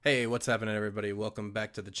Hey, what's happening, everybody? Welcome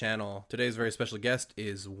back to the channel. Today's very special guest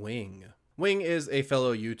is Wing. Wing is a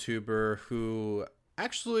fellow YouTuber who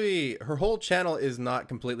actually, her whole channel is not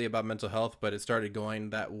completely about mental health, but it started going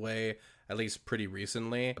that way at least pretty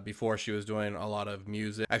recently. Before, she was doing a lot of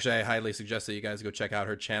music. Actually, I highly suggest that you guys go check out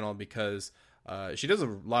her channel because she does a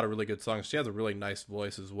lot of really good songs. She has a really nice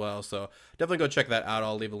voice as well, so definitely go check that out.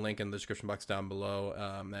 I'll leave a link in the description box down below,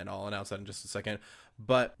 and I'll announce that in just a second.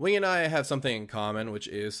 But Wing and I have something in common, which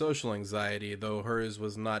is social anxiety. Though hers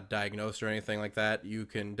was not diagnosed or anything like that, you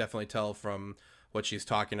can definitely tell from what she's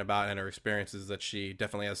talking about and her experiences that she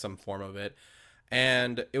definitely has some form of it.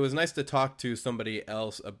 And it was nice to talk to somebody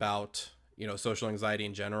else about social anxiety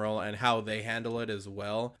in general and how they handle it, as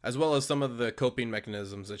well as some of the coping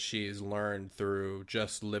mechanisms that she's learned through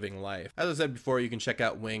just living life. As I said before, you can check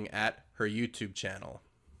out Wing at her YouTube channel.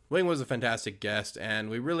 Wing was a fantastic guest, and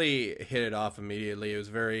we really hit it off immediately. It was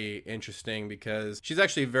very interesting because she's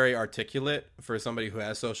actually very articulate for somebody who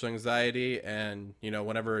has social anxiety, and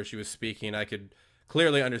whenever she was speaking, I could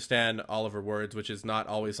clearly understand all of her words, which is not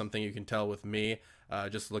always something you can tell with me.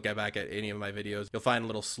 Just look back at any of my videos. You'll find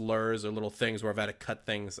little slurs or little things where I've had to cut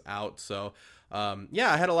things out. So,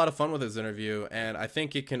 yeah, I had a lot of fun with this interview, and I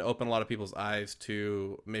think it can open a lot of people's eyes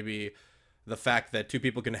to maybe the fact that two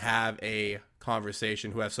people can have a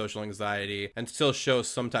conversation who have social anxiety and still show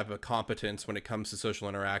some type of competence when it comes to social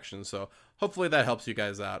interaction. So hopefully that helps you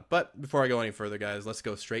guys out. But before I go any further, guys, let's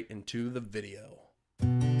go straight into the video.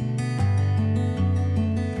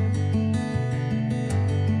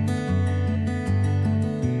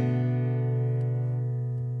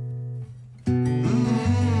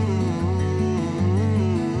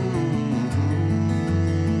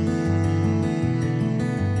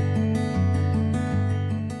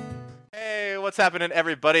 What's happening,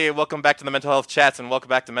 everybody? Welcome back to the Mental Health Chats and welcome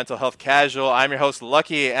back to Mental Health Casual. I'm your host,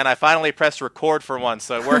 Lucky, and I finally pressed record for once,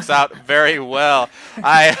 so it works out very well.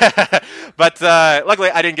 But luckily,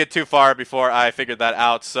 I didn't get too far before I figured that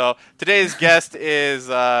out. So today's guest is,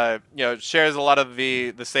 shares a lot of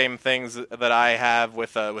the same things that I have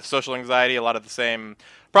with social anxiety, a lot of the same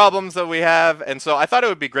problems that we have, and so I thought it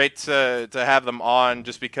would be great to have them on,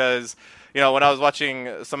 just because, when I was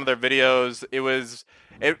watching some of their videos, it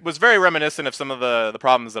was very reminiscent of some of the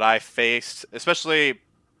problems that I faced, especially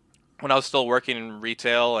when I was still working in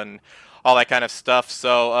retail and all that kind of stuff.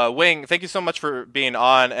 So, Wing, thank you so much for being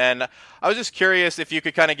on. And I was just curious if you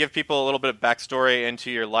could kind of give people a little bit of backstory into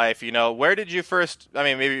your life. Where did you first,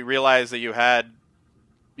 maybe realize that you had,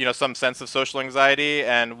 some sense of social anxiety,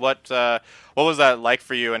 and what was that like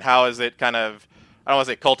for you, and how is it kind of, I don't want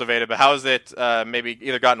to say cultivated, but how has it maybe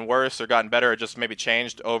either gotten worse or gotten better, or just maybe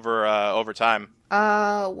changed over time?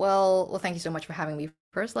 Well, thank you so much for having me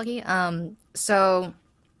first, Lucky. So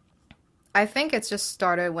I think it's just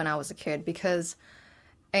started when I was a kid because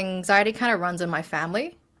anxiety kind of runs in my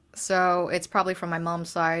family. So it's probably from my mom's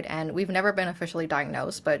side, and we've never been officially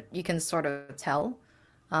diagnosed, but you can sort of tell.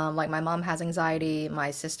 Like my mom has anxiety,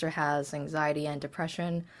 my sister has anxiety and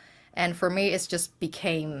depression, and for me, it's just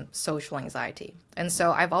became social anxiety. And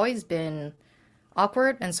so I've always been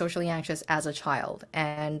awkward and socially anxious as a child,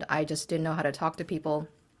 and I just didn't know how to talk to people.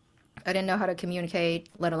 I didn't know how to communicate,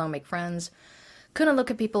 let alone make friends. Couldn't look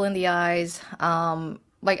at people in the eyes.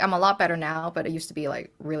 Like I'm a lot better now, but it used to be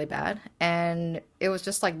like really bad. And it was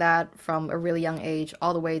just like that from a really young age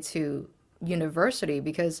all the way to university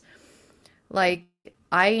because like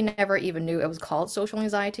I never even knew it was called social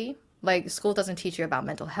anxiety. Like school doesn't teach you about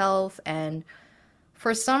mental health, and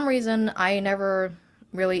for some reason I never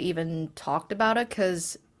really even talked about it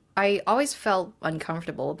because I always felt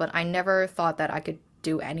uncomfortable, but I never thought that I could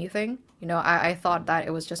do anything. I thought that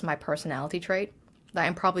it was just my personality trait, that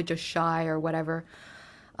I'm probably just shy or whatever.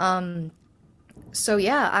 Um, so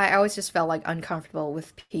yeah, I always just felt like uncomfortable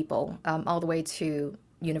with people, all the way to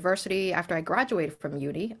university. After I graduated from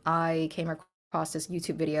uni, I came across this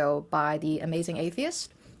YouTube video by The Amazing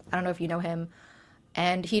Atheist. I don't know if you know him,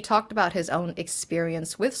 and he talked about his own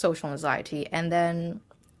experience with social anxiety. And then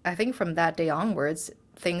I think from that day onwards,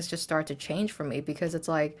 things just start to change for me because it's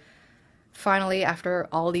like, finally, after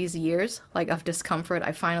all these years, like of discomfort,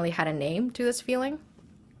 I finally had a name to this feeling.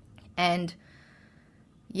 And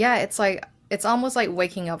yeah, it's like, it's almost like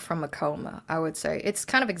waking up from a coma, I would say. It's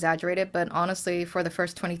kind of exaggerated, but honestly, for the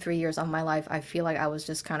first 23 years of my life, I feel like I was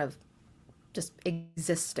just kind of just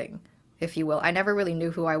existing, if you will. I never really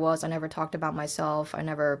knew who I was. I never talked about myself. I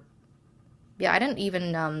didn't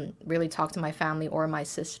even really talk to my family or my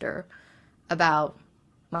sister about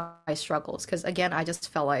my struggles. Because again, I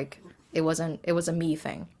just felt like it was a me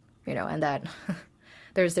thing, and that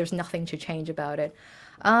there's nothing to change about it.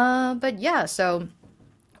 But yeah, so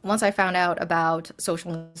once I found out about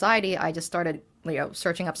social anxiety, I just started,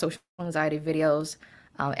 searching up social anxiety videos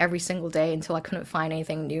every single day until I couldn't find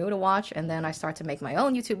anything new to watch. And then I started to make my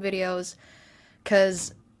own YouTube videos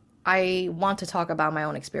because I want to talk about my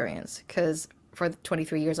own experience. Because for the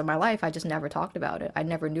 23 years of my life, I just never talked about it. I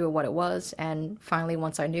never knew what it was. And finally,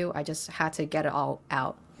 once I knew, I just had to get it all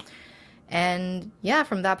out. And yeah,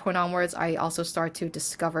 from that point onwards, I also start to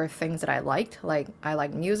discover things that I liked. Like, I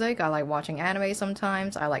like music, I like watching anime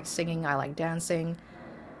sometimes, I like singing, I like dancing.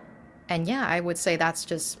 And yeah, I would say that's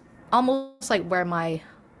just almost like where my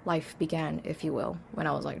life began, if you will, when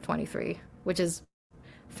I was like 23, which is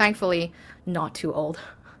thankfully not too old,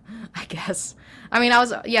 I guess. I mean, I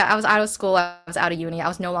was out of school, I was out of uni, I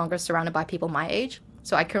was no longer surrounded by people my age,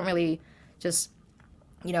 so I couldn't really just,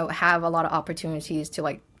 have a lot of opportunities to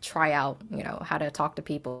like try out, how to talk to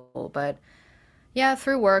people. But yeah,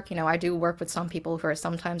 through work, I do work with some people who are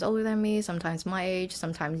sometimes older than me, sometimes my age,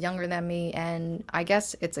 sometimes younger than me, and I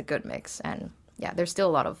guess it's a good mix. And yeah, there's still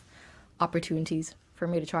a lot of opportunities for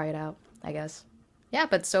me to try it out, I guess. Yeah,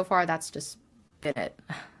 but so far that's just been it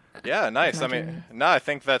Yeah, with nice. my I mean, journey. no, I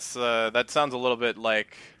think that sounds a little bit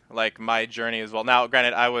like my journey as well. Now,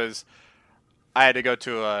 granted, I had to go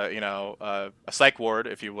to a psych ward,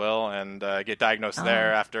 if you will, and get diagnosed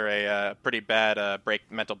there Oh. after a pretty bad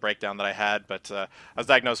mental breakdown that I had. But I was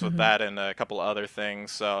diagnosed with Hmm. that and a couple of other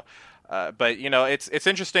things. So, but it's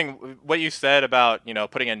interesting what you said about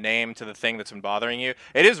putting a name to the thing that's been bothering you.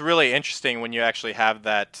 It is really interesting when you actually have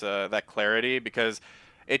that clarity because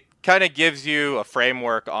it kind of gives you a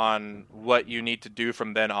framework on what you need to do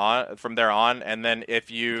from there on, and then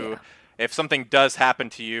Yeah. if something does happen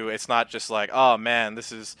to you, it's not just like, oh man,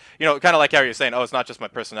 this is, kind of like how you're saying, oh, it's not just my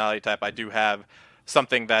personality type. I do have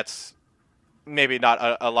something that's maybe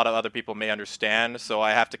not a lot of other people may understand. So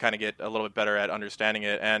I have to kind of get a little bit better at understanding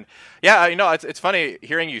it. And yeah, it's funny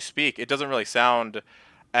hearing you speak. It doesn't really sound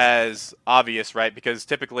as obvious, right? Because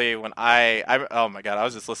typically when oh my God, I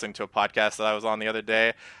was just listening to a podcast that I was on the other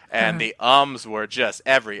day, and the ums were just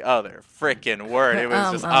every other freaking word. It was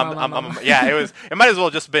just yeah, it might as well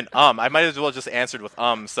just been I might as well just answered with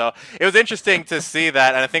So it was interesting to see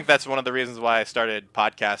that, and I think that's one of the reasons why I started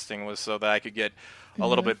podcasting was so that I could get a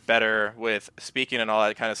little Hmm. bit better with speaking and all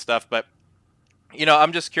that kind of stuff. But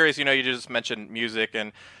I'm just curious. You just mentioned music,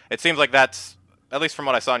 and it seems like that's, at least from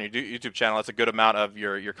what I saw on your YouTube channel, that's a good amount of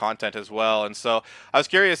your content as well. And so I was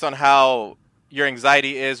curious on how your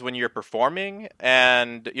anxiety is when you're performing,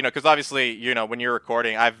 and because obviously, when you're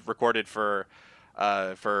recording, I've recorded for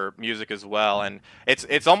music as well, and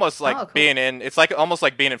it's almost Oh, like cool. it's like almost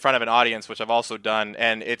like being in front of an audience, which I've also done,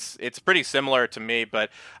 and it's pretty similar to me. But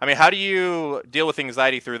I mean, how do you deal with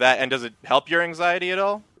anxiety through that, and does it help your anxiety at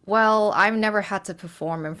all? Well, I've never had to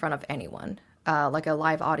perform in front of anyone, like a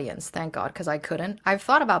live audience, thank God, because I couldn't. I've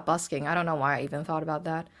thought about busking. I don't know why I even thought about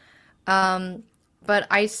that. But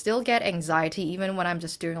I still get anxiety even when I'm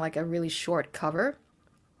just doing like a really short cover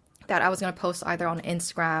that I was going to post either on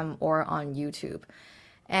Instagram or on YouTube.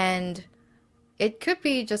 And it could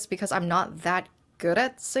be just because I'm not that good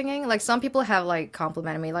at singing. Like some people have like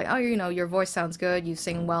complimented me like, "Oh, your voice sounds good. You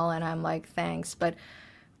sing well." And I'm like, "Thanks." But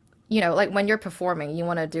like when you're performing, you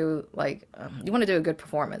want to do a good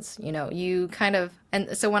performance. You kind of,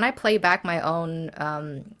 and so when I play back my own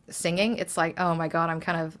singing, it's like, oh my God, I'm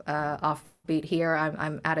kind of offbeat here.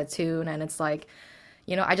 I'm out of tune, and it's like,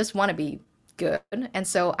 I just want to be good, and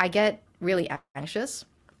so I get really anxious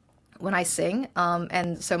when I sing.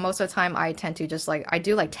 And so most of the time, I tend to just like I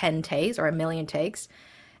do like 10 takes or a million takes,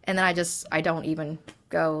 and then I don't even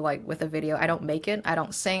go like with a video. I don't make it. I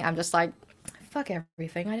don't sing. I'm just like fuck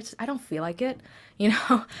everything. I don't feel like it. You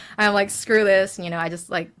know, I'm like screw this. I just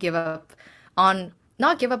like give up on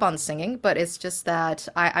not give up on singing, but it's just that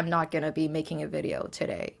I'm not gonna be making a video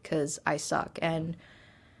today because I suck. And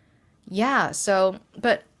yeah, so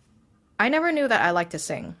but I never knew that I liked to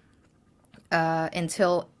sing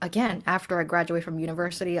until again after I graduated from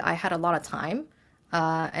university. I had a lot of time.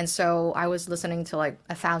 And so I was listening to like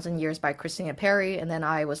A Thousand Years by Christina Perry, and then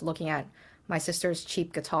I was looking at my sister's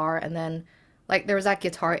cheap guitar, and then like there was that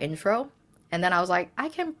guitar intro, and then I was like, I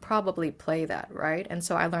can probably play that, right? And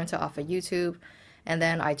so I learned it off of YouTube, and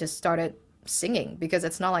then I just started singing because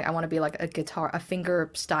it's not like I want to be like a finger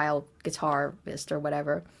style guitarist or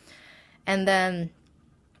whatever. And then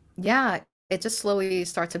yeah, it just slowly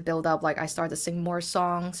started to build up. Like I started to sing more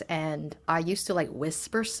songs, and I used to like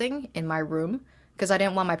whisper sing in my room because I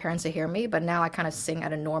didn't want my parents to hear me, but now I kind of sing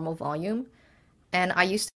at a normal volume. And I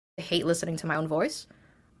used to hate listening to my own voice.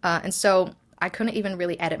 And so I couldn't even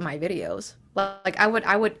really edit my videos. Like I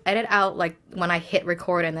would edit out like when I hit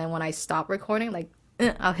record and then when I stop recording, like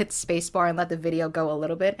I'll hit spacebar and let the video go a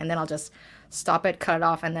little bit, and then I'll just stop it, cut it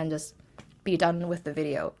off, and then just be done with the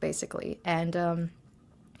video, basically. And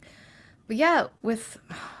but yeah, with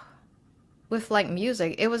like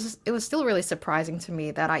music, it was still really surprising to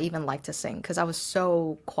me that I even liked to sing because I was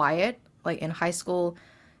so quiet. Like in high school,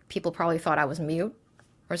 people probably thought I was mute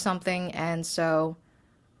or something, and so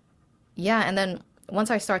yeah. And then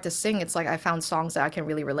once I start to sing, it's like I found songs that I can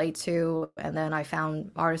really relate to, and then I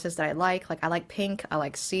found artists that I like. Like I like Pink, I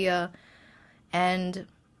like Sia, and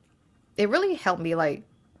it really helped me like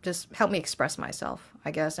just help me express myself,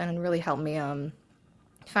 I guess, and it really helped me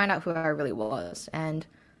find out who I really was. And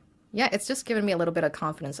yeah, it's just given me a little bit of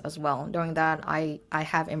confidence as well. Doing that, I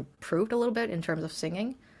have improved a little bit in terms of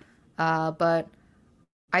singing, but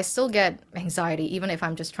I still get anxiety even if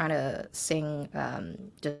I'm just trying to sing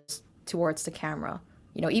just towards the camera.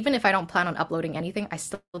 You know, even if I don't plan on uploading anything, I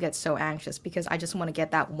still get so anxious because I just want to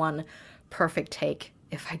get that one perfect take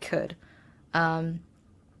if I could.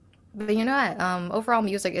 But you know what? Overall,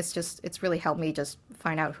 music it's really helped me just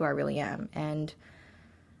find out who I really am. And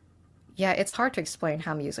yeah, it's hard to explain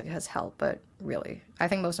how music has helped, but really, I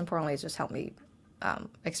think most importantly, it's just helped me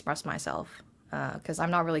express myself because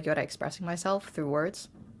I'm not really good at expressing myself through words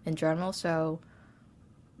in general. So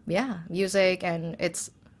yeah, music, and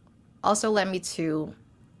it's also led me to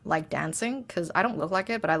like dancing because I don't look like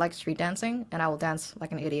it, but I like street dancing, and I will dance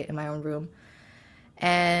like an idiot in my own room.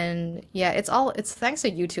 And yeah, it's thanks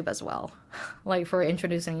to YouTube as well, like for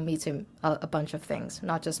introducing me to a bunch of things,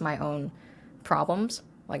 not just my own problems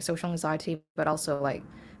like social anxiety, but also like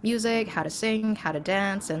music, how to sing, how to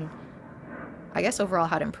dance, and I guess overall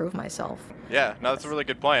how to improve myself. Yeah, no, that's a really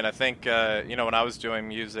good point. I think when I was doing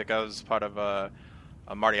music, I was part of a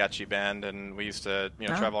mariachi band, and we used to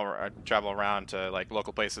travel around to like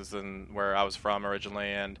local places and where I was from originally,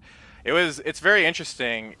 and it's very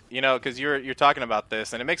interesting, because you're talking about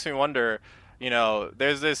this, and it makes me wonder,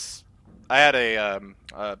 there's this. I had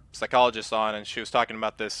a psychologist on, and she was talking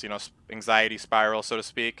about this, anxiety spiral, so to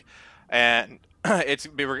speak, and it's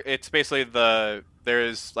basically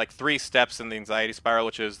there's like 3 steps in the anxiety spiral,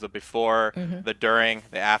 which is the before, the during,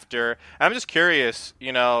 the after. And I'm just curious,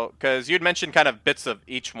 because you'd mentioned kind of bits of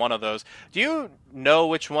each one of those. Do you know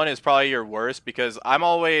which one is probably your worst? Because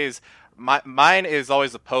mine is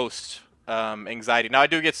always the post anxiety. Now I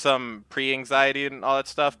do get some pre-anxiety and all that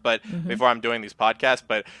stuff, but before I'm doing these podcasts,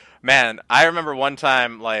 but man, I remember one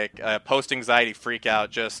time like a post-anxiety freak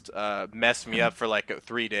out just messed me up for like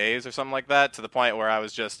 3 days or something like that, to the point where I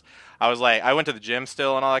was like, I went to the gym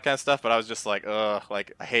still and all that kind of stuff, but I was just like, ugh,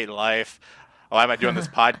 like I hate life. Why am I doing this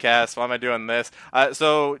podcast? Why am I doing this?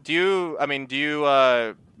 So do you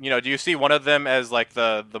do you see one of them as like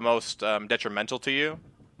the most detrimental to you?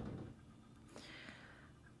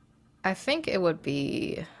 I think it would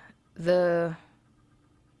be the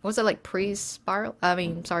was it like pre-spiral? I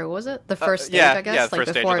mean, sorry, what was it? The first stage, I guess? Yeah, the like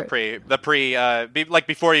first before... stage of the pre, like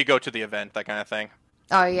before you go to the event, that kind of thing.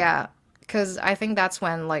 Oh, yeah. Because I think that's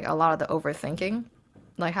when, like, a lot of the overthinking,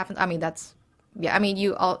 like, happens. I mean, yeah, I mean,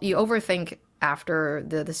 you overthink after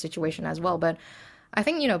the situation as well, but I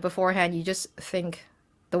think, beforehand, you just think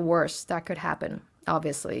the worst that could happen,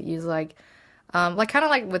 obviously. You, like kind of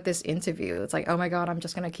like with this interview, it's like, oh my God, I'm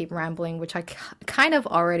just going to keep rambling, which I kind of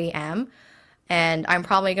already am. And I'm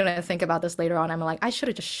probably going to think about this later on. I'm like, I should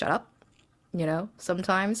have just shut up,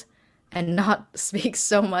 sometimes and not speak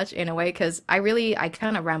so much in a way because I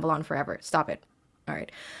kind of ramble on forever. Stop it. All right.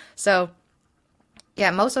 So,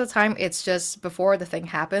 yeah, most of the time it's just before the thing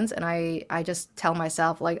happens and I just tell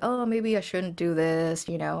myself like, oh, maybe I shouldn't do this,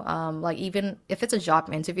 like even if it's a job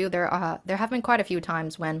interview, there have been quite a few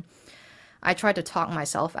times when I tried to talk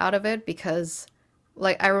myself out of it because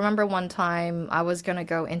like, I remember one time I was gonna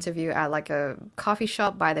go interview at like a coffee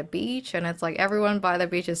shop by the beach, and it's like everyone by the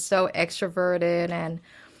beach is so extroverted, and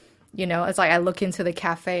it's like I look into the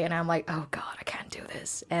cafe and I'm like, oh God, I can't do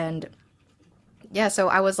this. And yeah, so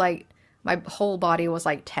I was like, my whole body was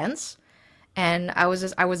like tense, and I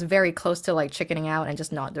was very close to like chickening out and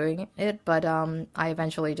just not doing it. But I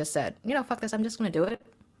eventually just said, fuck this, I'm just gonna do it.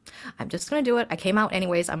 I'm just gonna do it. I came out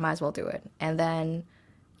anyways, I might as well do it. And then,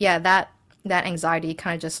 yeah, that anxiety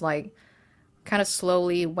kind of just like kind of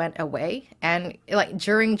slowly went away, and like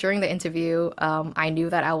during the interview I knew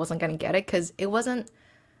that I wasn't gonna get it because it wasn't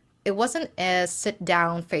a sit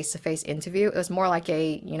down face to face interview. It was more like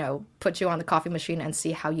a put you on the coffee machine and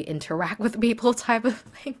see how you interact with people type of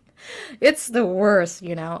thing. It's the worst,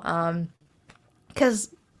 because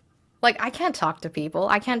like I can't talk to people,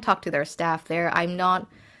 I can't talk to their staff there. I'm not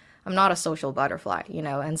a social butterfly,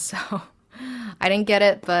 and so I didn't get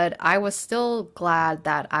it, but I was still glad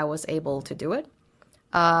that I was able to do it.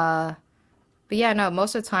 But But yeah, no,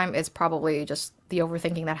 most of the time it's probably just the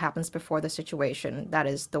overthinking that happens before the situation that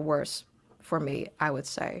is the worst for me, I would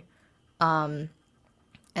say. And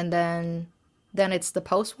then it's the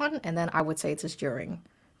post one, and then I would say it's just during.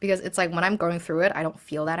 Because it's like when I'm going through it, I don't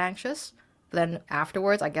feel that anxious. But then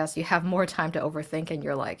afterwards, I guess you have more time to overthink and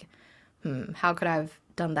you're like, how could I have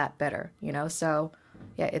done that better? You know? So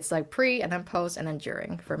yeah, it's like pre and then post and then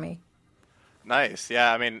during for me. Nice.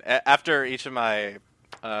 Yeah, I mean, after each of my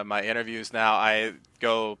my interviews now, I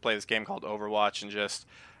go play this game called Overwatch and just,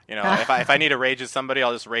 if I need to rage at somebody,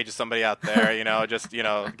 I'll just rage at somebody out there, just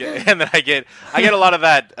and then I get a lot of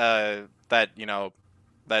that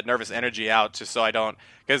nervous energy out just so I don't,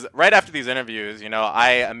 because right after these interviews,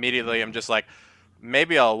 I immediately am just like,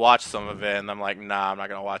 maybe I'll watch some of it, and I'm like, nah, I'm not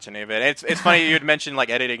gonna watch any of it. It's funny you'd mentioned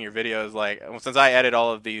like editing your videos. Like, since I edit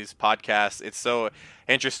all of these podcasts, it's so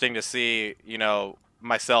interesting to see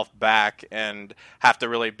myself back and have to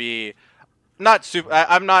really be not super.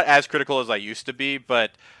 I'm not as critical as I used to be, but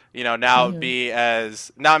now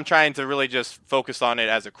I'm trying to really just focus on it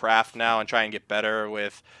as a craft now and try and get better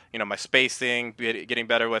with my spacing, getting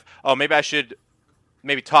better with, maybe I should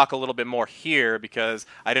maybe talk a little bit more here because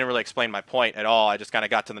I didn't really explain my point at all. I just kind of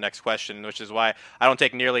got to the next question, which is why I don't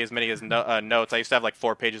take nearly as many as notes. I used to have like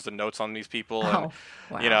 4 pages of notes on these people, and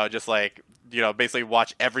Oh, wow. just like basically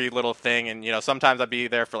watch every little thing. And sometimes I'd be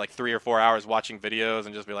there for like 3 or 4 hours watching videos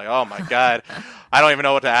and just be like, oh my god, I don't even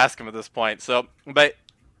know what to ask him at this point. So, but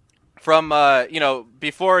from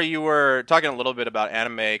before you were talking a little bit about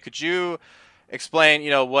anime, could you explain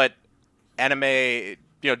what anime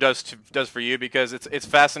does for you, because it's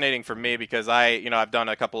fascinating for me, because I've done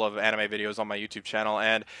a couple of anime videos on my YouTube channel,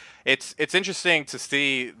 and it's interesting to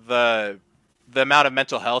see the amount of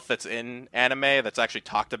mental health that's in anime that's actually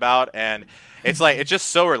talked about, and it's like it's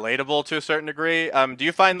just so relatable to a certain degree. Do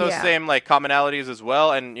you find those Yeah. same like commonalities as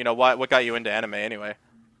well, and what got you into anime anyway?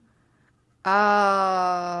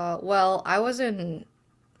 Well, I was in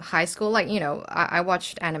high school, like, I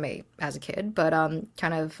watched anime as a kid, but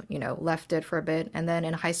kind of, left it for a bit. And then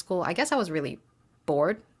in high school, I guess I was really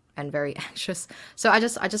bored and very anxious. So I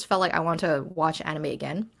just felt like I wanted to watch anime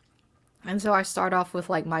again. And so I started off with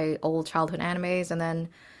like my old childhood animes, and then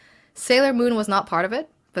Sailor Moon was not part of it,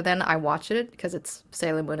 but then I watched it because it's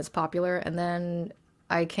Sailor Moon is popular, and then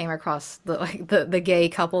I came across the gay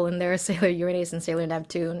couple in there, Sailor Uranus and Sailor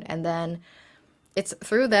Neptune, and then it's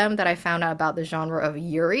through them that I found out about the genre of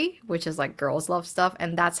Yuri, which is like girls love stuff,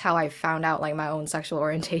 and that's how I found out like my own sexual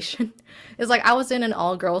orientation. It's like I was in an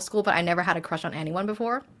all girls school, but I never had a crush on anyone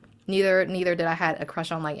before. Neither did I had a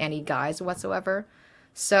crush on like any guys whatsoever.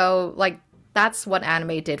 So like that's what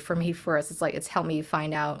anime did for me first. It's like it's helped me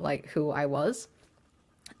find out like who I was.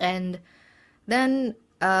 And then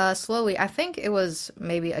slowly, I think it was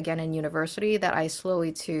maybe again in university that I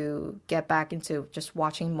slowly to get back into just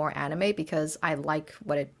watching more anime because I like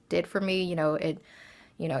what it did for me. It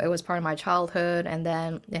was part of my childhood, and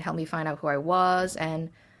then it helped me find out who I was. And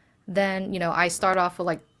then, I start off with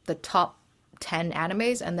like the top 10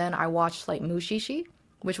 animes, and then I watched like Mushishi,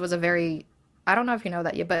 which was a very, I don't know if you know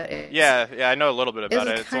that yet, but Yeah, I know a little bit it's about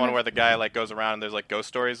a it. It's the kind one of where the guy like goes around and there's like ghost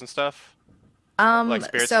stories and stuff, like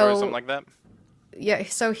spirit stories, something so like that. yeah,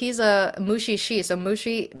 so he's a Mushishi. So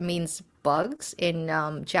Mushi means bugs in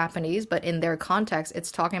Japanese, but in their context,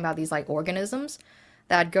 it's talking about these like organisms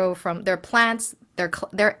that go from they're plants,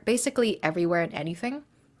 they're basically everywhere and anything,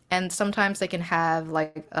 and sometimes they can have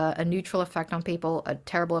like a neutral effect on people, a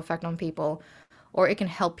terrible effect on people, or it can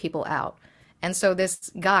help people out. And so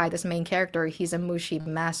this guy, this main character, he's a Mushi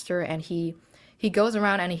master, and he goes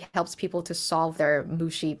around and he helps people to solve their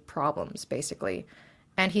Mushi problems, basically.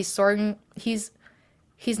 And he's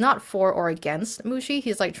not for or against Mushi.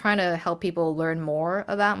 He's like trying to help people learn more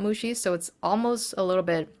about Mushi. So it's almost a little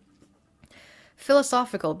bit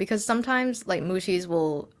philosophical because sometimes like Mushis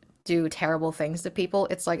will do terrible things to people.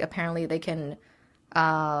 It's like apparently they can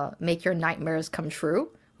make your nightmares come true,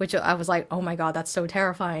 which I was like, oh my god, that's so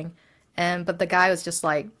terrifying. And but the guy was just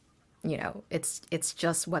like, it's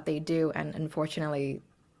just what they do, and unfortunately,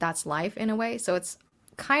 that's life in a way. So it's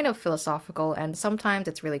kind of philosophical, and sometimes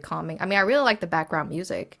it's really calming. I mean, I really like the background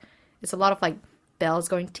music. It's a lot of like bells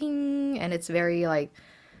going ting, and it's very like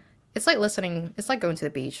it's like listening. It's like going to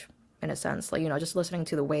the beach in a sense, like just listening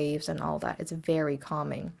to the waves and all that. It's very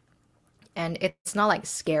calming, and it's not like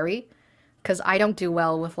scary because I don't do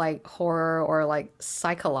well with like horror or like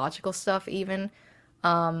psychological stuff even.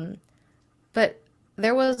 But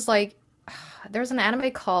there was like there's an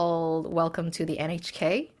anime called Welcome to the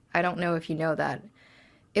NHK. I don't know if you know that.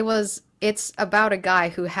 It's about a guy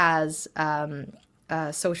who has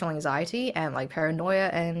social anxiety and like paranoia,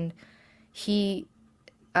 and he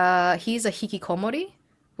He's a hikikomori,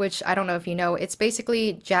 which I don't know if you know. It's basically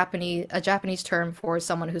a Japanese term for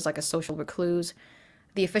someone who's like a social recluse.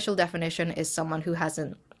 The official definition is someone who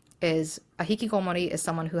hasn't is a hikikomori is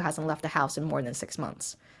someone who hasn't left the house in more than 6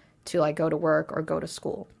 months to like go to work or go to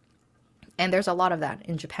school. And there's a lot of that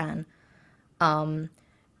in Japan. And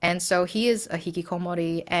so he is a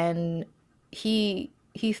hikikomori, and he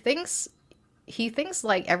thinks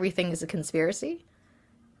like everything is a conspiracy.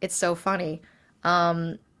 It's so funny.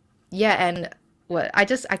 Yeah, and I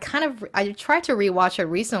tried to rewatch it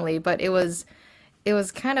recently, but it was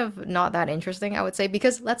kind of not that interesting, I would say,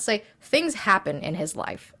 because let's say things happen in his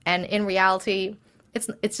life, and in reality,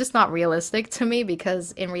 it's just not realistic to me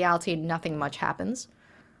because in reality, nothing much happens.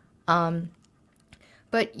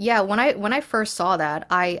 But yeah, when I first saw that,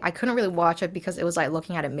 I couldn't really watch it because it was like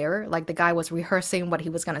looking at a mirror. Like the guy was rehearsing what he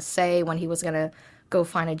was gonna say when he was gonna go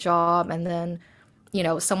find a job, and then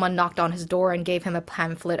someone knocked on his door and gave him a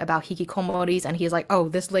pamphlet about hikikomoris, and he's like, "Oh,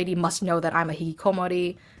 this lady must know that I'm a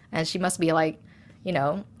hikikomori, and she must be like,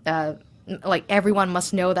 like everyone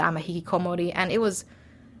must know that I'm a hikikomori," and it was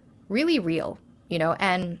really real,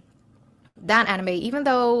 and that anime, even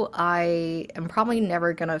though I am probably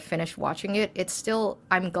never gonna finish watching it,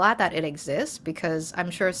 I'm glad that it exists because I'm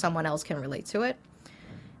sure someone else can relate to it.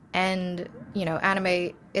 And,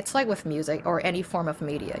 anime, it's like with music or any form of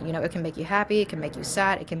media, it can make you happy, it can make you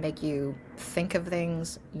sad, it can make you think of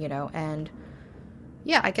things, and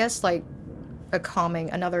yeah, I guess like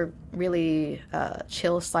another really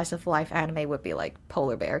chill slice of life anime would be like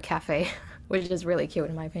Polar Bear Cafe, which is really cute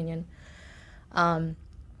in my opinion.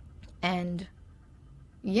 And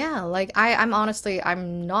yeah, like I'm honestly,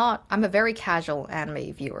 I'm a very casual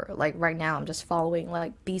anime viewer. Like right now, I'm just following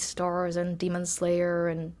like Beastars and Demon Slayer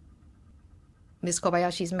and Miss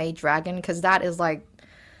Kobayashi's Maid Dragon because that is like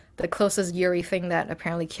the closest Yuri thing that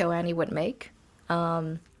apparently KyoAni would make.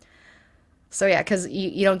 So yeah, because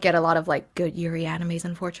you don't get a lot of like good Yuri animes,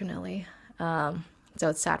 unfortunately. So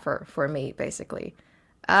it's sad for me basically.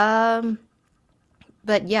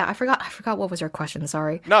 But yeah, I forgot what was your question.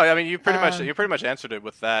 Sorry. No, I mean you pretty much answered it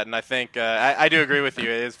with that, and I think I do agree with you.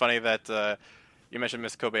 It is funny that you mentioned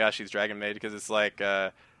Miss Kobayashi's Dragon Maid because it's like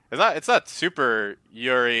it's not super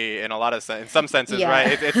Yuri in a lot of in some senses, Yeah.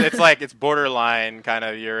 right? It's like it's borderline kind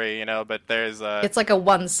of Yuri, but there's It's like a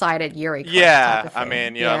one-sided Yuri crush yeah, type of I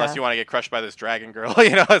thing. mean, unless Yeah. you want to get crushed by this dragon girl,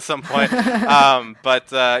 at some point.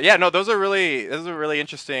 But yeah, no, those are really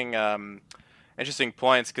interesting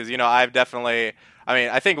points because I've definitely, I mean,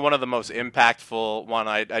 I think one of the most impactful one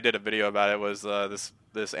I did a video about it was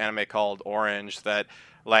this anime called Orange that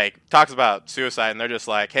like talks about suicide, and they're just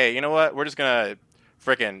like, hey, you know what? We're just gonna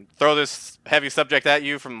freaking throw this heavy subject at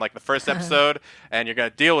you from like the first episode, and you're gonna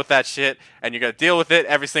deal with that shit, and you're gonna deal with it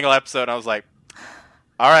every single episode. And I was like,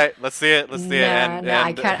 all right, let's see it, Nah, and nah,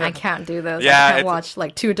 I can't do those. I yeah, can't it's watch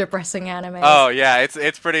like too depressing animes. oh yeah,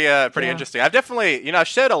 it's pretty Yeah. interesting. I've definitely I've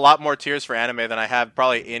shed a lot more tears for anime than I have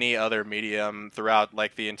probably any other medium throughout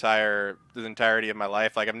like the entirety of my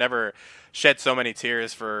life. Like I've never shed so many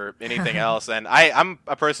tears for anything else, and I'm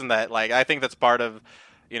a person that like I think that's part of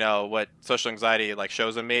what social anxiety like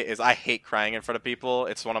shows in me is I hate crying in front of people.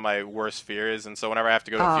 It's one of my worst fears, and so whenever I have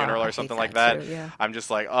to go Oh, to a funeral I or hate something like that that, too. Yeah. I'm just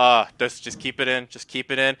like, oh, just keep it in, just keep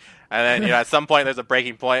it in. And then at some point there's a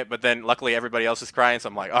breaking point, but then luckily everybody else is crying, so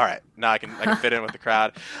I'm like, all right, now I can fit in with the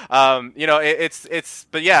crowd. It's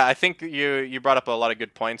but yeah, I think you brought up a lot of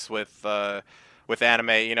good points with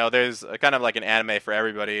anime. There's a kind of like an anime for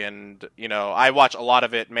everybody, and I watch a lot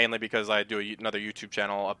of it mainly because I do another YouTube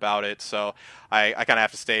channel about it, so I kind of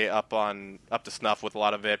have to stay up to snuff with a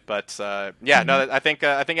lot of it. But yeah, Hmm. no, I think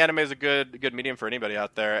anime is a good medium for anybody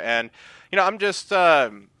out there, and I'm just I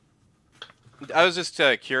was just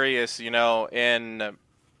curious, in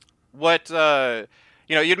what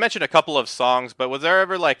you'd mentioned a couple of songs, but was there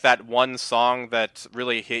ever like that one song that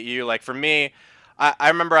really hit you? Like for me, I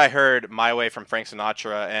remember I heard My Way from Frank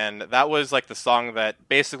Sinatra, and that was like the song that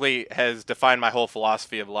basically has defined my whole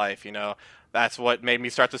philosophy of life. That's what made me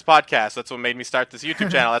start this podcast. That's what made me start this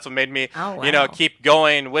YouTube channel. That's what made me, Oh wow. keep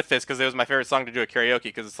going with this because it was my favorite song to do at karaoke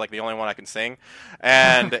because it's like the only one I can sing.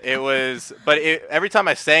 And every time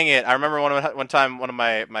I sang it, I remember one time one of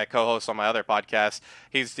my co-hosts on my other podcast,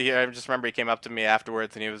 I just remember he came up to me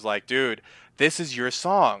afterwards and he was like, dude, this is your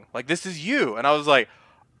song. Like, this is you. And I was like,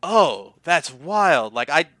 oh, that's wild. Like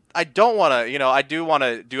I don't want to, I do want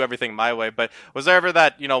to do everything my way, but was there ever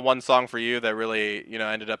that, one song for you that really,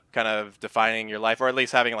 ended up kind of defining your life or at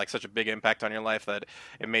least having like such a big impact on your life that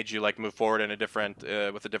it made you like move forward in a different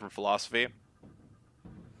with a different philosophy?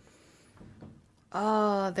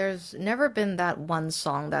 There's never been that one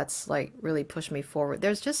song that's like really pushed me forward.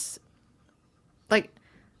 There's just like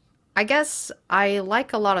I guess I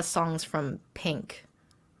like a lot of songs from Pink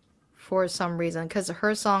for some reason because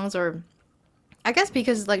her songs are, I guess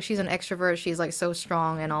because like she's an extrovert, she's like so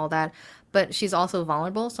strong and all that, but she's also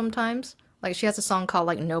vulnerable sometimes. Like she has a song called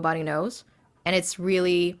like Nobody Knows, and it's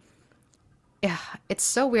really, yeah, it's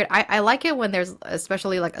so weird. I like it when there's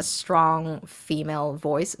especially like a strong female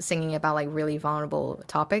voice singing about like really vulnerable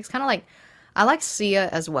topics. Kind of like I like Sia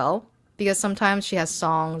as well because sometimes she has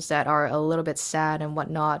songs that are a little bit sad and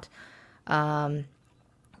whatnot.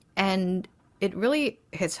 And it really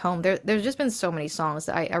hits home. There's just been so many songs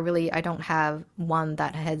that I really I don't have one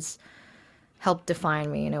that has helped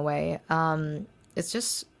define me in a way. It's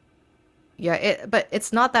just yeah, but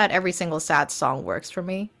it's not that every single sad song works for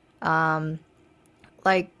me.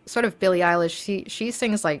 Like sort of Billie Eilish, she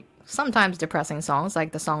sings like sometimes depressing songs,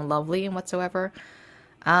 like the song "Lovely" and whatsoever.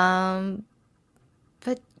 Um,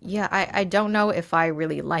 but yeah, I don't know if I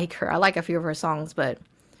really like her. I like a few of her songs, but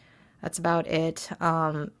that's about it.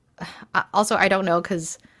 Also, I don't know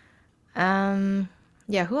because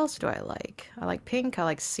yeah, who else do I like? I like Pink. I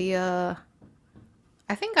like Sia.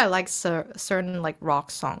 I think I like certain like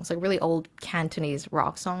rock songs, like really old Cantonese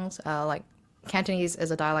rock songs. Like Cantonese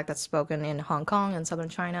is a dialect that's spoken in Hong Kong and southern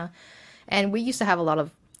China, and we used to have a lot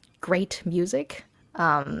of great music,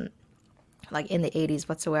 like in the '80s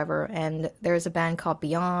whatsoever. And there's a band called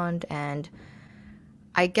Beyond, and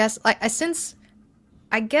I guess since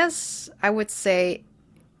I guess I would say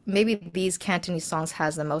maybe these Cantonese songs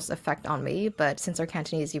has the most effect on me, but since they're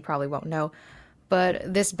Cantonese, you probably won't know.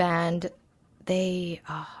 But this band, they,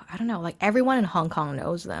 I don't know, like everyone in Hong Kong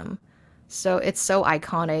knows them. So it's so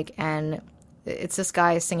iconic, and it's this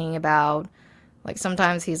guy singing about, like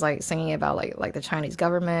sometimes he's like singing about like the Chinese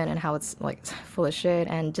government and how it's like full of shit,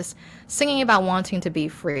 and just singing about wanting to be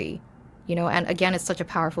free, you know. And again, it's such a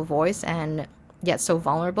powerful voice, and yet so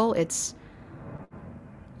vulnerable. It's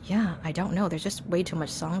yeah, I don't know. There's just way too much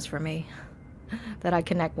songs for me that I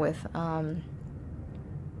connect with.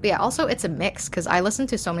 But yeah, also it's a mix because I listen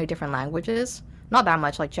to so many different languages. Not that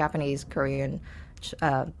much, like Japanese, Korean,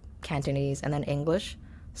 uh, Cantonese, and then English.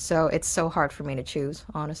 So it's so hard for me to choose,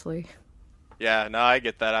 honestly. Yeah, no, I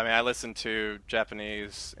get that. I mean, I listen to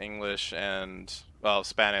Japanese, English, and well,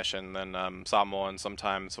 Spanish, and then Samoan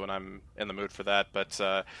sometimes when I'm in the mood for that. But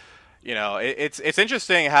it's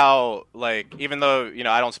interesting how like even though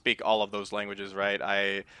I don't speak all of those languages,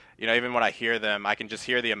 right? Even when I hear them, I can just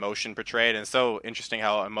hear the emotion portrayed, and it's so interesting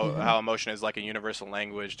how Hmm. how emotion is like a universal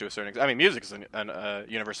language to a certain extent. I mean, music is a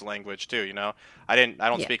universal language too. I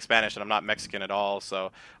don't Yeah. speak Spanish, and I'm not Mexican at all.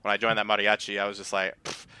 So when I joined that mariachi, I was just like.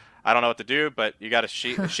 I don't know what to do, but you got a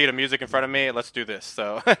sheet of music in front of me. Let's do this.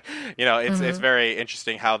 So, it's Hmm. very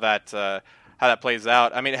interesting how that plays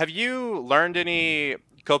out. I mean, have you learned any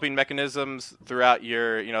coping mechanisms throughout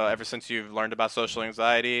your ever since you've learned about social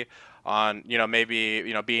anxiety on maybe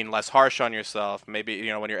being less harsh on yourself,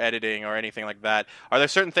 maybe when you're editing or anything like that? Are there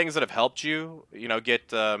certain things that have helped you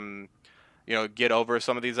get over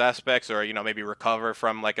some of these aspects, or maybe recover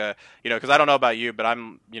from like a because I don't know about you, but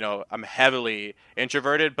I'm heavily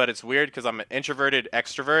introverted, but it's weird because I'm an introverted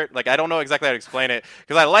extrovert. Like I don't know exactly how to explain it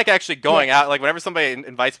because I like actually Yeah. going out. Like whenever somebody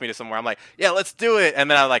invites me to somewhere, I'm like, yeah, let's do it,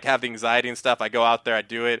 and then I like have the anxiety and stuff. I go out there, I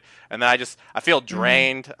do it, and then I feel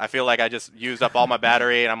Hmm. drained. I feel like I just used up all my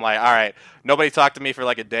battery, and I'm like, all right, nobody talked to me for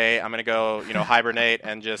like a day. I'm gonna go hibernate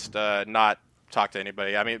and just not talk to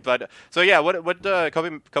anybody. I mean, but so yeah, what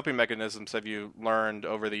coping mechanisms have you learned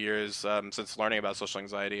over the years since learning about social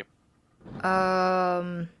anxiety?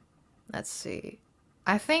 Um, let's see.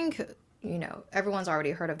 I think, everyone's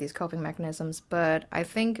already heard of these coping mechanisms, but I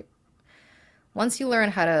think once you learn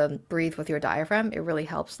how to breathe with your diaphragm, it really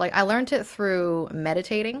helps. Like I learned it through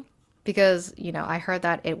meditating because, I heard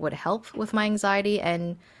that it would help with my anxiety,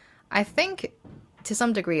 and I think to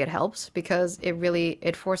some degree it helps because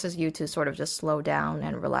it forces you to sort of just slow down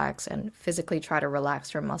and relax and physically try to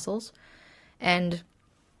relax your muscles. And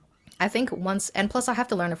I think once, and plus I have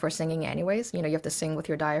to learn it for singing anyways. You have to sing with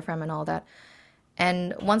your diaphragm and all that.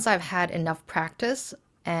 And once I've had enough practice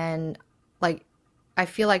and like I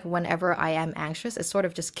feel like whenever I am anxious, it sort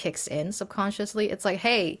of just kicks in subconsciously. It's like,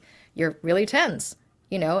 hey, you're really tense,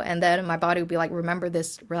 and then my body will be like, remember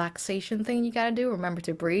this relaxation thing you gotta do, remember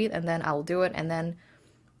to breathe, and then I'll do it. And then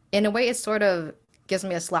in a way, it sort of gives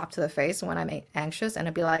me a slap to the face when I'm anxious, and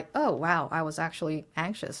it'd be like, oh, wow, I was actually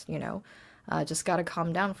anxious, just gotta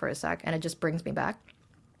calm down for a sec. And it just brings me back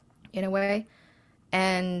in a way.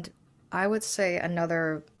 And I would say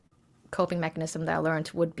another coping mechanism that I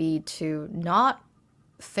learned would be to not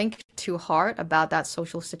think too hard about that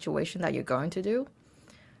social situation that you're going to do.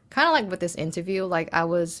 Kind of like with this interview, like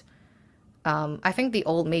I think the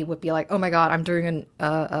old me would be like, "Oh my God, I'm doing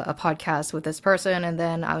a podcast with this person," and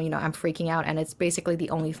then I'm freaking out, and it's basically the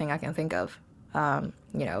only thing I can think of.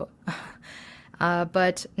 You know,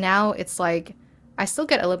 but now it's like I still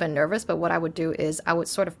get a little bit nervous, but what I would do is I would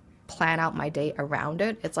sort of plan out my day around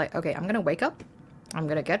it. It's like, okay, I'm gonna wake up, I'm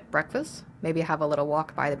gonna get breakfast, maybe have a little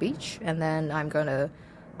walk by the beach, and then I'm gonna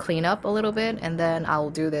clean up a little bit, and then I'll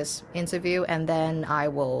do this interview, and then I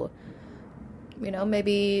will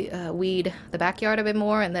maybe weed the backyard a bit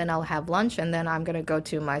more, and then I'll have lunch, and then I'm gonna go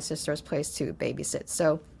to my sister's place to babysit.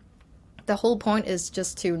 So the whole point is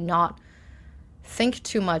just to not think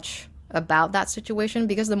too much about that situation,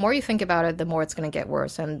 because the more you think about it, the more it's gonna get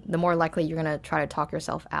worse, and the more likely you're gonna try to talk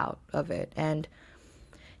yourself out of it. And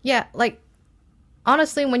yeah, like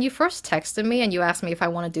honestly, when you first texted me and you asked me if I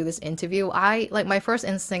want to do this interview, my first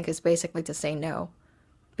instinct is basically to say no,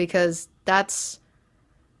 because that's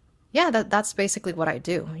basically what I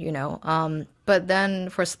do, you know. But then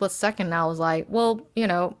for a split second, I was like, well,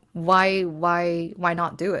 why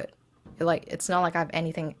not do it? Like, it's not like I have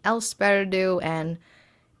anything else better to do. And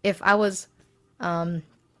if I was,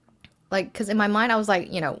 because in my mind, I was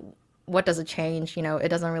like, what does it change? It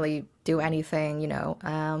doesn't really do anything,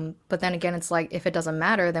 But then again, it's like, if it doesn't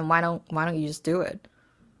matter, then why don't you just do it?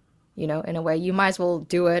 In a way, you might as well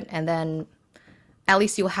do it, and then at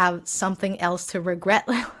least you'll have something else to regret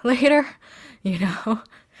later,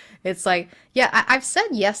 It's like, yeah, I've said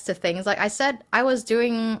yes to things. Like I said, I was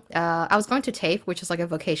going to TAFE, which is like a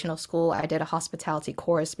vocational school. I did a hospitality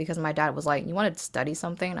course because my dad was like, you want to study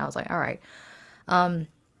something? And I was like, all right. And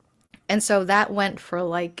so that went for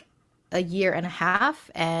like a year and a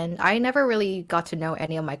half, and I never really got to know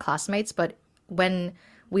any of my classmates. But when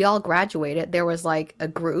we all graduated, there was like a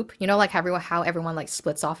group, like how everyone like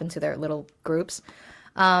splits off into their little groups.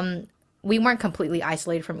 We weren't completely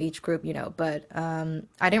isolated from each group, but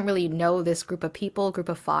I didn't really know this group of people, group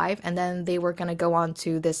of 5, and then they were going to go on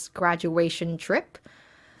to this graduation trip,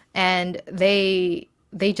 and they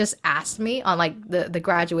just asked me on like the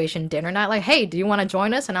graduation dinner night, like, hey, do you want to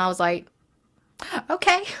join us? And I was like,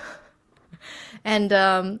 okay.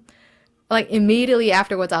 And like immediately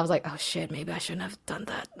afterwards, I was like, oh shit, maybe I shouldn't have done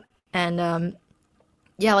that. And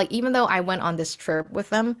yeah, like even though I went on this trip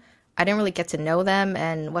with them, I didn't really get to know them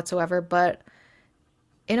and whatsoever, but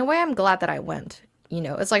in a way, I'm glad that I went.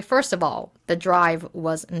 It's like, first of all, the drive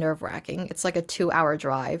was nerve-wracking. It's like a 2-hour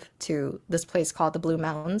drive to this place called the Blue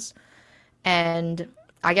Mountains. And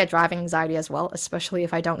I get driving anxiety as well, especially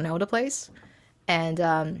if I don't know the place. And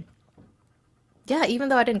yeah, even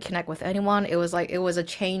though I didn't connect with anyone, it was a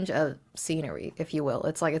change of scenery, if you will.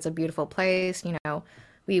 It's like, it's a beautiful place.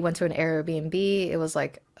 We went to an Airbnb. It was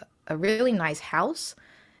like a really nice house.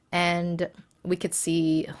 And we could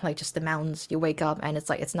see like just the mountains. You wake up and it's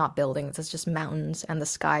like, it's not buildings, it's just mountains and the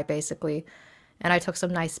sky basically. And I took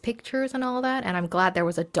some nice pictures and all that. And I'm glad there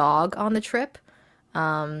was a dog on the trip.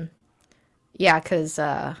 Yeah, because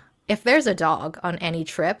if there's a dog on any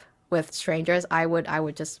trip with strangers, I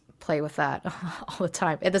would just play with that all the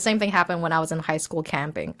time. The same thing happened when I was in high school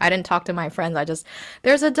camping. I didn't talk to my friends.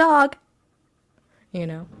 There's a dog,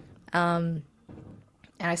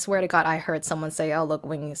 And I swear to God, I heard someone say, oh, look,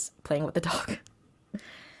 Wing is playing with the dog.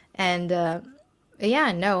 And,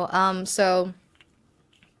 yeah, no, so,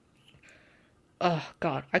 oh,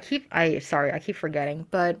 God, I keep forgetting,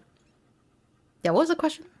 but, yeah, what was the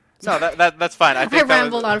question? No, that's fine. I think I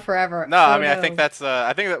rambled on forever. No, I mean, I think that's,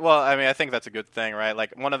 I think that's a good thing, right?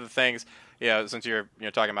 Like, one of the things, since you're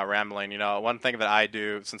talking about rambling, one thing that I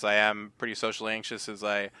do, since I am pretty socially anxious, is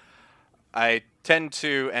I tend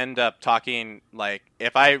to end up talking, like,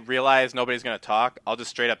 if I realize nobody's going to talk, I'll just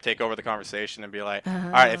straight up take over the conversation and be like,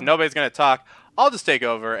 all right, if nobody's going to talk, I'll just take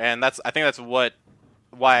over. And I think that's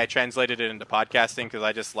why I translated it into podcasting, because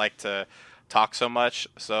I just like to talk so much.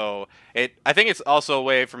 So I think it's also a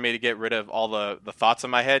way for me to get rid of all the thoughts in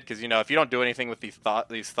my head, because if you don't do anything with these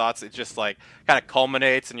thoughts, it just like kind of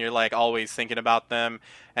culminates and you're like always thinking about them.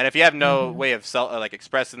 And if you have no way of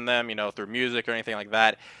expressing them, through music or anything like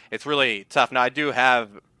that, it's really tough. Now I do have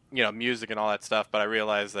music and all that stuff, but I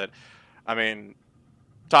realize that, I mean,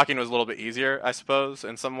 talking was a little bit easier, I suppose,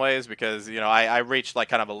 in some ways, because I reached like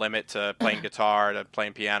kind of a limit to playing guitar, to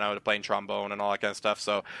playing piano, to playing trombone, and all that kind of stuff.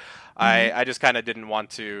 So I just kind of didn't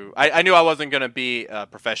want to. I knew I wasn't going to be a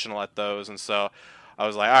professional at those, and so I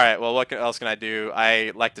was like, all right, well, what else can I do?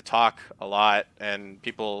 I like to talk a lot, and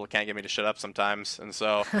people can't get me to shut up sometimes, and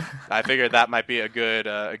so I figured that might be a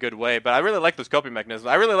good way. But I really like those coping mechanisms.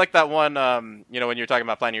 I really like that one. When you're talking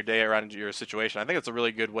about planning your day around your situation, I think it's a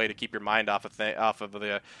really good way to keep your mind off of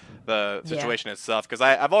the situation itself. Because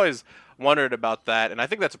I've always wondered about that, and I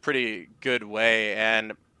think that's a pretty good way.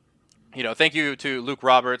 And thank you to Luke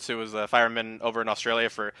Roberts, who was a fireman over in Australia,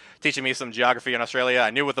 for teaching me some geography in Australia.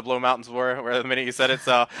 I knew what the Blue Mountains were the minute you said it,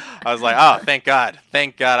 so I was like, oh, thank God,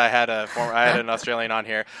 I had an Australian on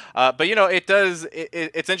here. But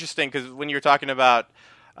it's interesting because when you're talking about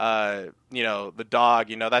the dog,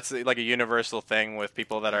 that's like a universal thing with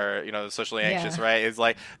people that are, socially anxious, Yeah. right? It's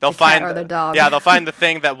like they'll The cat find, or the dog. yeah, they'll find the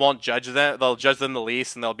thing that won't judge them. They'll judge them the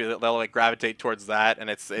least, and they'll like gravitate towards that, and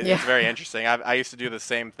it's Yeah. very interesting. I used to do the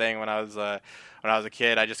same thing when I was a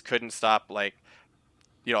kid. I just couldn't stop, like,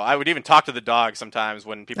 I would even talk to the dog sometimes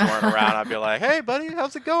when people weren't around. I'd be like, "Hey, buddy,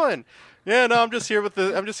 how's it going?" Yeah, no, I'm just here at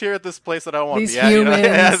this place that I don't want to These be at. humans,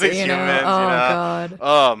 Yeah, these you know. humans, Oh God.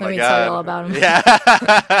 Oh my Let me God. tell you all about 'em.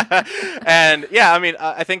 Yeah. And yeah, I mean,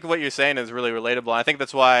 I think what you're saying is really relatable. And I think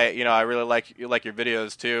that's why, I really like your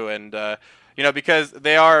videos too. And, because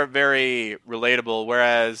they are very relatable.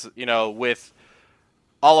 Whereas, with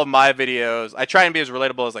all of my videos, I try and be as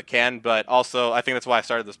relatable as I can, but also I think that's why I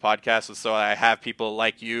started this podcast, is so I have people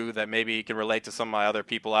like you that maybe can relate to some of my other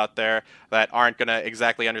people out there that aren't going to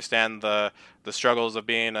exactly understand the struggles of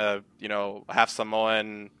being a, half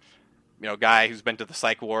Samoan, guy who's been to the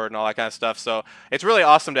psych ward and all that kind of stuff. So it's really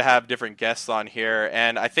awesome to have different guests on here,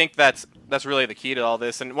 and I think that's really the key to all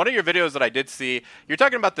this. And one of your videos that I did see, you're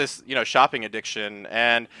talking about this, shopping addiction,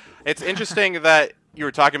 and it's interesting that you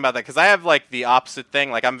were talking about that, because I have like the opposite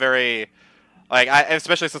thing. Like, I'm very, like,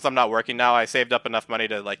 especially since I'm not working now, I saved up enough money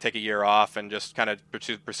to like take a year off and just kind of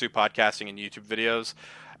pursue podcasting and YouTube videos.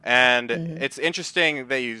 And it's interesting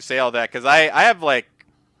that you say all that, because I have like,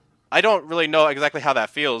 I don't really know exactly how that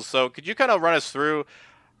feels. So could you kind of run us through,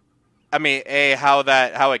 I mean, how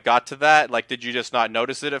it got to that? Like, did you just not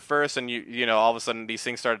notice it at first, and all of a sudden these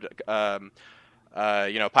things started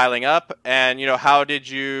piling up, and how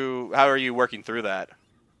are you working through that?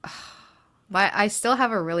 I still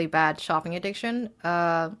have a really bad shopping addiction.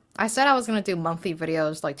 I said I was gonna do monthly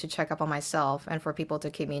videos, like, to check up on myself and for people to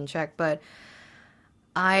keep me in check, but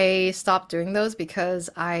I stopped doing those because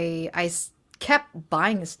I kept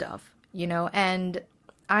buying stuff, and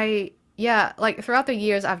yeah, like, throughout the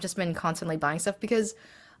years, I've just been constantly buying stuff because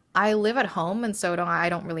I live at home, and so I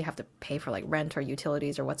don't really have to pay for like rent or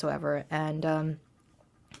utilities or whatsoever. And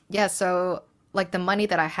yeah, so like the money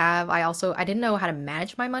that I have, I didn't know how to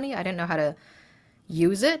manage my money. I didn't know how to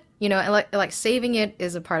use it, and like saving it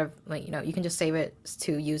is a part of, like, you can just save it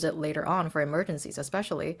to use it later on for emergencies,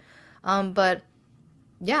 especially. But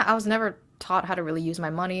yeah, I was never taught how to really use my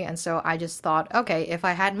money, and so I just thought, okay, if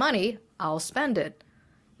I had money, I'll spend it,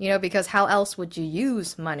 because how else would you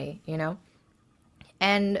use money,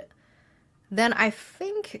 And then I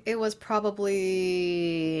think it was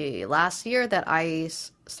probably last year that I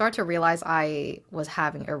start to realize I was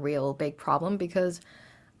having a real big problem, because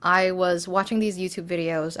I was watching these YouTube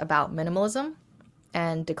videos about minimalism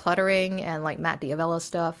and decluttering and like Matt D'Avella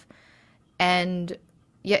stuff. And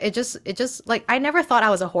yeah, it just like, I never thought I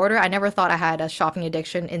was a hoarder. I never thought I had a shopping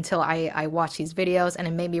addiction until I watched these videos, and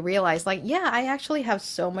it made me realize, like, yeah, I actually have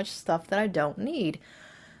so much stuff that I don't need.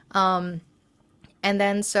 And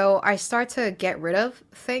then so I start to get rid of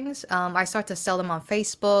things. I start to sell them on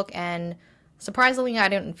Facebook, and surprisingly, I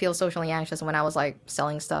didn't feel socially anxious when I was like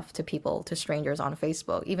selling stuff to people, to strangers on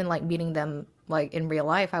Facebook. Even like meeting them like in real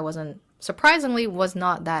life, I was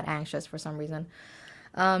not that anxious for some reason.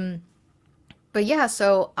 But yeah,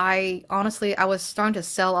 so I was starting to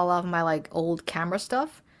sell a lot of my like old camera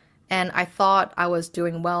stuff, and I thought I was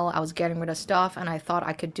doing well. I was getting rid of stuff, and I thought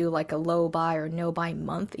I could do like a low buy or no buy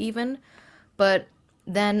month even. But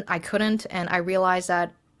then I couldn't, and I realized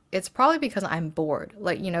that it's probably because I'm bored.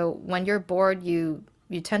 Like, when you're bored, you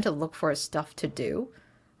tend to look for stuff to do,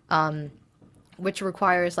 which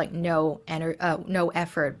requires like no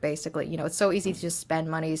effort, basically. It's so easy to just spend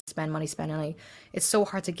money. It's so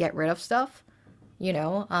hard to get rid of stuff.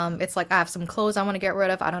 It's like, I have some clothes I want to get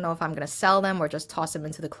rid of. I don't know if I'm going to sell them or just toss them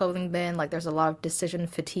into the clothing bin. Like, there's a lot of decision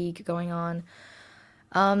fatigue going on.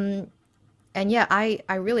 And yeah,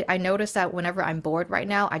 I notice that whenever I'm bored right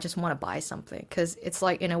now, I just want to buy something, because it's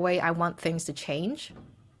like, in a way, I want things to change,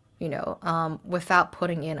 without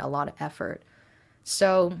putting in a lot of effort.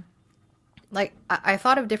 So, like, I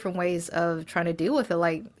thought of different ways of trying to deal with it.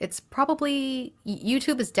 Like, it's probably,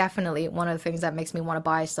 YouTube is definitely one of the things that makes me want to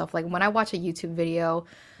buy stuff. Like, when I watch a YouTube video,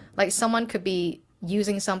 like, someone could be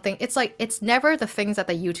using something. It's like, it's never the things that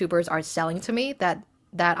the YouTubers are selling to me that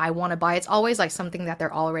I want to buy. It's always like something that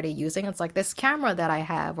they're already using. It's like this camera that I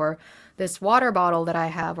have, or this water bottle that I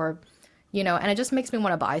have, or, and it just makes me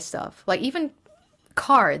want to buy stuff. Like, even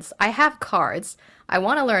cards. I have cards. I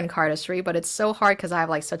want to learn cardistry, but it's so hard because I have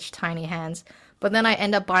like such tiny hands. But then I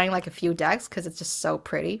end up buying like a few decks because it's just so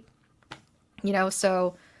pretty.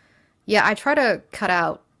 So Yeah, I try to cut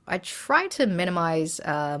out. I try to minimize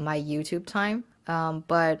my YouTube time,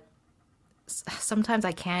 but sometimes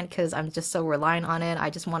I can't because I'm just so reliant on it. I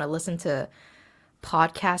just want to listen to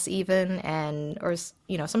podcasts even, and or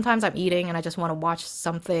sometimes I'm eating and I just want to watch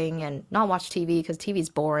something and not watch TV because TV's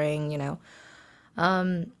boring.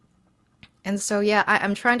 And so yeah,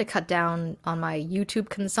 I'm trying to cut down on my YouTube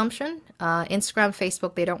consumption. Instagram,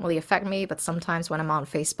 Facebook, they don't really affect me, but sometimes when I'm on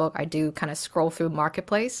Facebook, I do kind of scroll through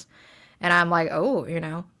Marketplace, and I'm like, oh,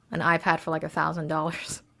 an iPad for like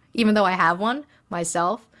 $1,000, even though I have one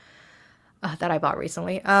myself that I bought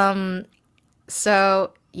recently.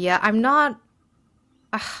 So yeah, I'm not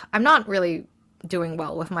really doing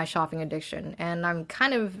well with my shopping addiction, and I'm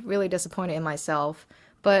kind of really disappointed in myself.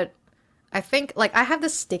 But I think like I have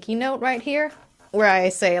this sticky note right here where I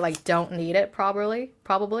say like don't need it probably.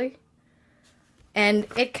 And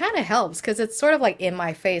it kind of helps because it's sort of like in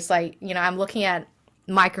my face, like, I'm looking at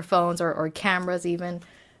microphones or cameras even.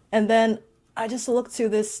 And then I just look to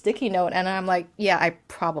this sticky note and I'm like, yeah, I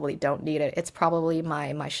probably don't need it. It's probably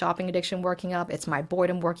my shopping addiction working up. It's my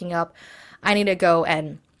boredom working up. I need to go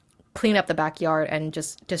and clean up the backyard and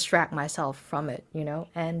just distract myself from it.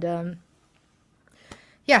 And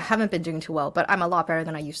yeah, haven't been doing too well, but I'm a lot better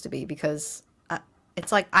than I used to be because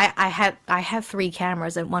it's like I had 3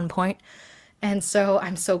 cameras at one point, and so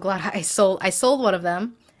I'm so glad I sold one of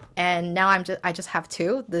them, and now I just have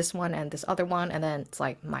 2, this one and this other one, and then it's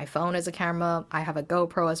like my phone is a camera. I have a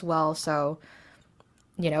GoPro as well, so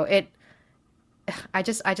it. I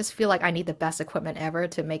just feel like I need the best equipment ever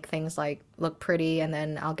to make things like look pretty, and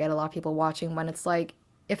then I'll get a lot of people watching. When it's like,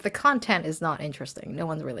 if the content is not interesting, no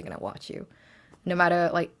one's really gonna watch you. No matter,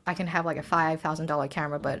 like, I can have like a $5,000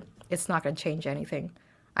 camera, but it's not gonna change anything.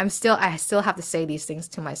 I still have to say these things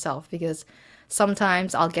to myself because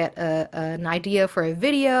sometimes I'll get an idea for a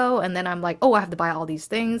video, and then I'm like, oh, I have to buy all these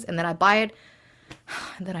things, and then I buy it,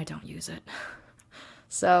 and then I don't use it.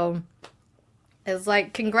 So it's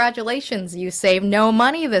like, congratulations, you saved no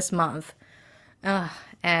money this month.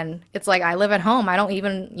 And it's like, I live at home. I don't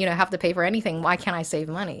even, have to pay for anything. Why can't I save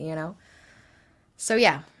money? So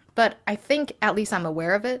yeah, but I think at least I'm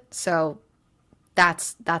aware of it. So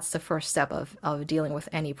that's the first step of dealing with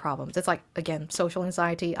any problems. It's like, again, social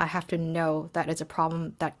anxiety. I have to know that it's a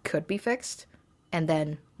problem that could be fixed and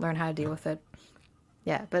then learn how to deal with it.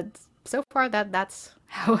 Yeah, but so far that's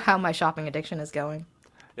how my shopping addiction is going.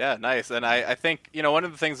 Yeah, nice. And I think, one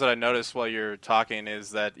of the things that I noticed while you're talking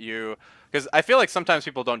is that because I feel like sometimes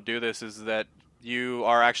people don't do this, is that you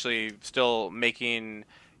are actually still taking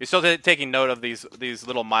note of these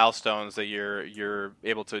little milestones that you're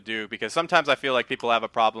able to do, because sometimes I feel like people have a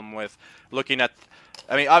problem with looking at.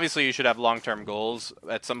 I mean, obviously you should have long-term goals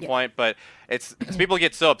at some point, but it's people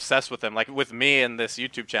get so obsessed with them. Like with me and this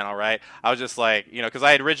YouTube channel, right? I was just like, because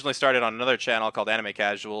I had originally started on another channel called Anime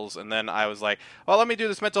Casuals, and then I was like, well, let me do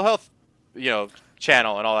this mental health,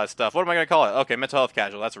 channel and all that stuff. What am I going to call it? Okay, mental health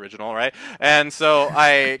casual. That's original, right? And so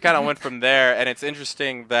I kind of went from there, and it's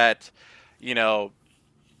interesting that,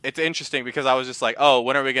 it's interesting because I was just like, oh,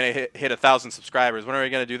 when are we going to hit 1,000 subscribers? When are we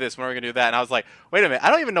going to do this? When are we going to do that? And I was like, wait a minute, I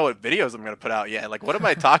don't even know what videos I'm going to put out yet. Like, what am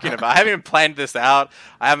I talking about? I haven't even planned this out.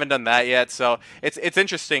 I haven't done that yet. So it's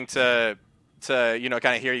interesting to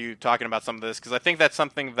kind of hear you talking about some of this, because I think that's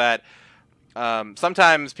something that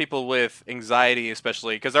sometimes people with anxiety,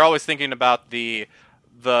 especially, because they're always thinking about the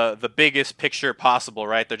biggest picture possible,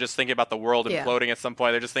 right? They're just thinking about the world imploding at some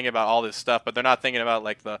point. They're just thinking about all this stuff, but they're not thinking about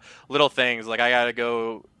like the little things, like I gotta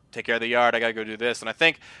go take care of the yard, I gotta go do this. And I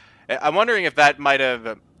think I'm wondering if that might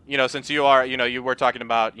have, since you are, you were talking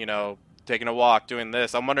about, taking a walk, doing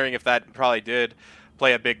this. I'm wondering if that probably did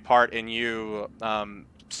play a big part in you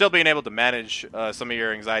still being able to manage some of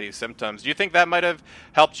your anxiety symptoms. Do you think that might have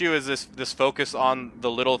helped you, as this focus on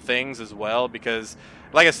the little things as well? Because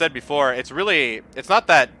like I said before, it's not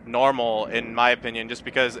that normal in my opinion, just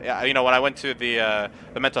because, when I went to the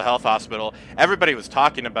mental health hospital, everybody was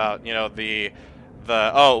talking about,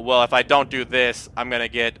 the oh, well, if I don't do this, I'm going to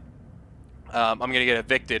get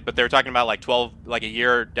evicted. But they were talking about like a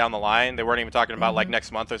year down the line. They weren't even talking about like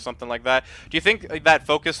next month or something like that. Do you think that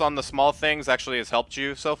focus on the small things actually has helped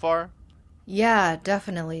you so far? Yeah,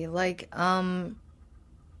 definitely. Like,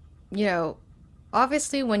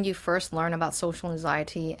 obviously when you first learn about social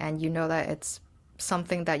anxiety and you know that it's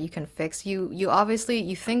something that you can fix, you obviously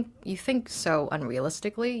you think so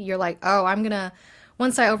unrealistically. You're like, oh,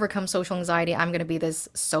 once I overcome social anxiety, I'm gonna be this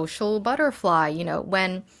social butterfly,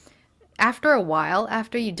 when after a while,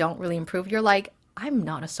 after you don't really improve, you're like, I'm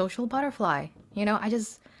not a social butterfly. I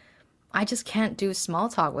just can't do small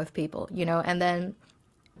talk with people, and then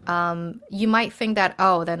You might think that,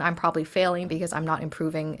 oh, then I'm probably failing because I'm not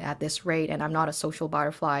improving at this rate and I'm not a social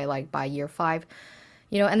butterfly like by year 5,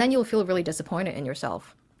 and then you'll feel really disappointed in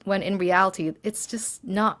yourself. When in reality, it's just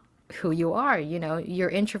not who you are. You're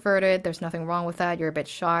introverted, there's nothing wrong with that. You're a bit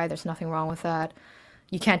shy, there's nothing wrong with that.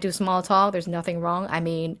 You can't do small talk, there's nothing wrong. I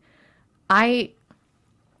mean, I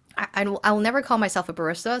I'll never call myself a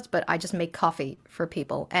barista, but I just make coffee for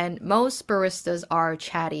people. And most baristas are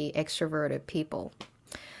chatty, extroverted people.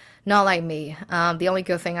 Not like me. The only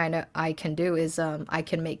good thing I know I can do is I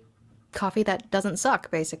can make coffee that doesn't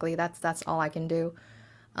suck. Basically, that's all I can do.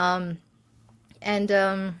 And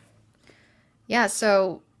yeah,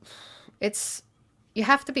 so it's you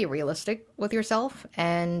have to be realistic with yourself,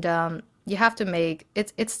 and you have to make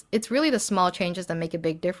it's really the small changes that make a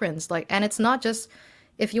big difference. Like, and it's not just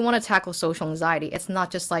if you want to tackle social anxiety, it's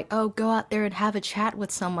not just like, oh, go out there and have a chat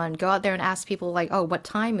with someone, go out there and ask people like, oh, what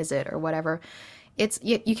time is it or whatever. It's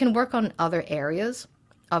you can work on other areas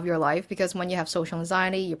of your life, because when you have social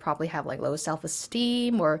anxiety, you probably have like low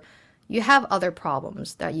self-esteem, or you have other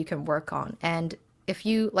problems that you can work on. And if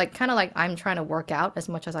you like, kind of like I'm trying to work out as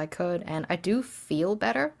much as I could, and I do feel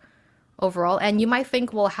better overall. And you might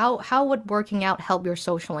think, well, how would working out help your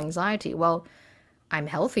social anxiety? Well, I'm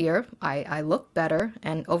healthier, I look better,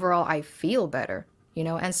 and overall I feel better,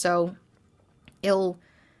 and so it'll,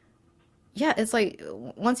 yeah, it's like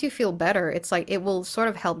once you feel better, it's like it will sort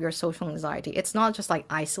of help your social anxiety. It's not just like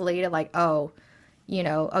isolated, like, oh,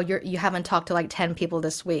 oh, you haven't talked to like 10 people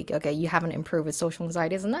this week. Okay, you haven't improved with social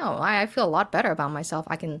anxieties. No, I feel a lot better about myself.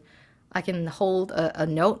 I can hold a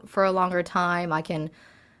note for a longer time. I can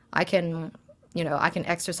I can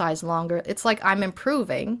exercise longer. It's like I'm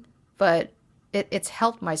improving, but it's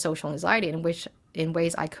helped my social anxiety in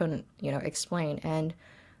ways I couldn't, explain. And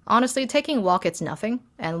honestly, taking a walk, it's nothing,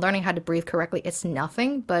 and learning how to breathe correctly, it's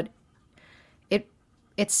nothing, but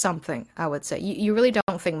it's something, I would say. You really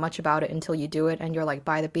don't think much about it until you do it, and you're like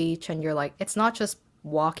by the beach, and you're like, it's not just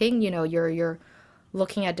walking, you're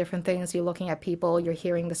looking at different things, you're looking at people, you're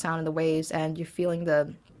hearing the sound of the waves, and you're feeling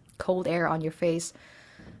the cold air on your face.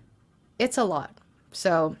 It's a lot.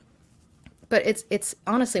 So, but it's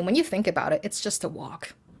honestly, when you think about it, it's just a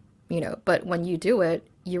walk, but when you do it,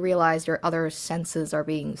 you realize your other senses are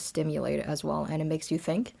being stimulated as well, and it makes you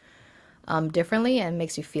think differently and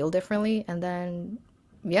makes you feel differently. And then,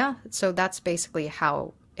 yeah, so that's basically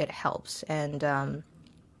how it helps. And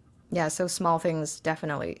yeah, so small things,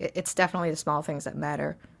 definitely, it's definitely the small things that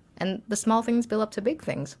matter, and the small things build up to big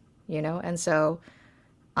things, and so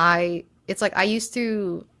it's like I used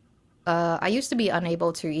to be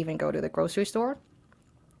unable to even go to the grocery store.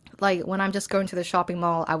 Like, when I'm just going to the shopping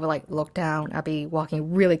mall, I would like look down. I'd be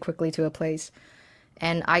walking really quickly to a place,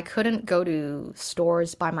 and I couldn't go to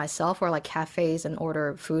stores by myself, or like cafes, and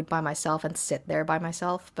order food by myself and sit there by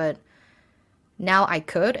myself. But now I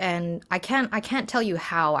could, and I can't tell you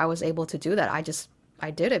how I was able to do that.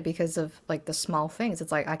 I did it because of like the small things.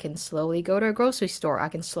 It's like I can slowly go to a grocery store. I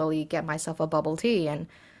can slowly get myself a bubble tea, and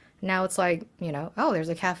now it's like, oh, there's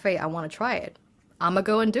a cafe, I want to try it. I'm gonna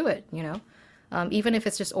go and do it, even if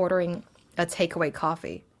it's just ordering a takeaway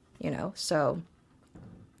coffee, So,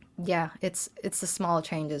 yeah, it's the small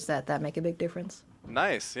changes that make a big difference.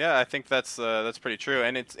 Nice. Yeah, I think that's pretty true.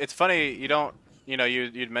 And it's funny, you don't,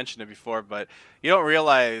 you'd mentioned it before, but you don't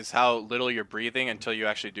realize how little you're breathing until you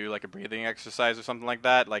actually do like a breathing exercise or something like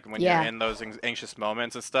that. Like when Yeah. you're in those anxious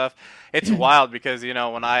moments and stuff, it's wild because,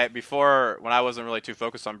 when I wasn't really too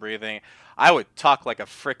focused on breathing, I would talk like a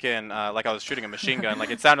freaking, like I was shooting a machine gun. Like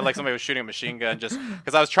it sounded like somebody was shooting a machine gun, just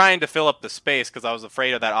because I was trying to fill up the space because I was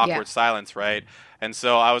afraid of that awkward Yeah. silence, right? And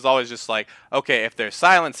so I was always just like, okay, if there's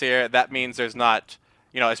silence here, that means there's not,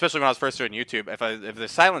 especially when I was first doing YouTube, if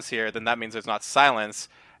there's silence here, then that means there's not silence,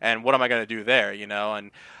 and what am I going to do there,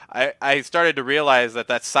 And I started to realize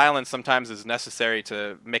that silence sometimes is necessary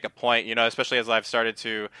to make a point, especially as I've started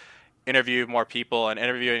to interview more people and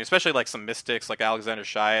interviewing, especially like some mystics like Alexander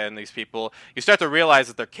Shaya and these people. You start to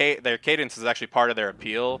realize that their cadence is actually part of their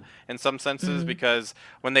appeal in some senses, because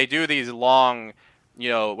when they do these long,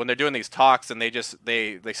 when they're doing these talks and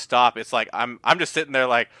they stop, it's like I'm just sitting there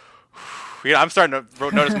like, I'm starting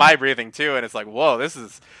to notice my breathing too, and it's like, whoa, this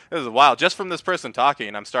is wild. Just from this person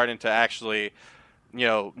talking, I'm starting to actually,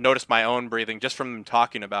 notice my own breathing just from them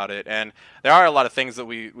talking about it. And there are a lot of things that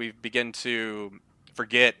we begin to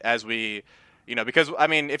forget as we, because I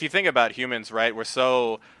mean, if you think about humans, right, we're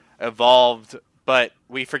so evolved but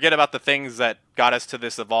we forget about the things that got us to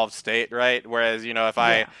this evolved state, right? Whereas, if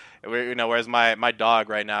Yeah. whereas my dog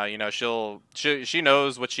right now, she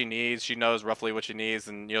knows what she needs, she knows roughly what she needs,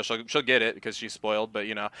 and she'll get it because she's spoiled. But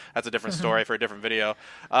that's a different story for a different video.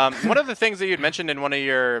 One of the things that you'd mentioned in one of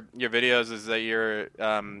your videos is that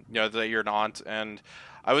that you're an aunt, and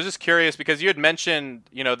I was just curious because you had mentioned,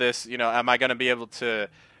 this, am I going to be able to,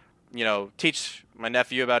 teach my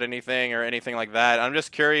nephew about anything or anything like that? I'm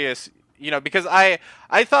just curious, because I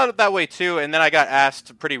thought that way too, and then I got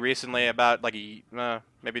asked pretty recently about like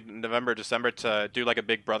maybe November, December to do like a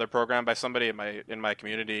Big Brother program by somebody in my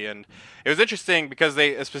community, and it was interesting because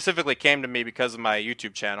they specifically came to me because of my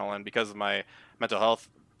YouTube channel and because of my mental health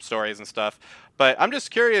stories and stuff. But I'm just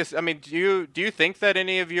curious. I mean, do you think that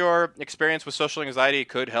any of your experience with social anxiety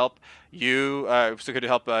could help you? Could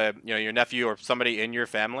help your nephew or somebody in your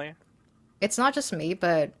family? It's not just me,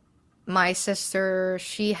 but my sister,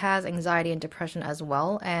 she has anxiety and depression as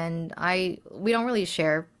well, and I we don't really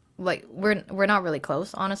share, like we're not really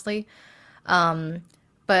close, honestly.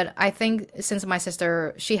 But I think since my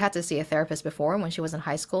sister, she had to see a therapist before when she was in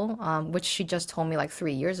high school, which she just told me like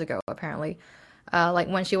 3 years ago, apparently. Like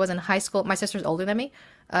when she was in high school, my sister's older than me.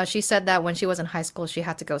 She said that when she was in high school, she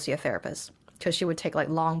had to go see a therapist because she would take like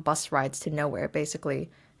long bus rides to nowhere, basically,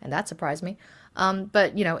 and that surprised me.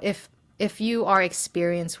 But if you are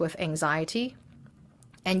experienced with anxiety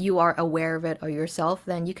and you are aware of it or yourself,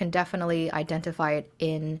 then you can definitely identify it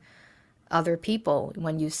in other people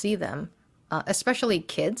when you see them, especially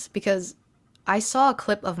kids, because I saw a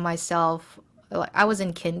clip of myself. Like I was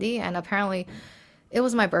in kindy, and apparently it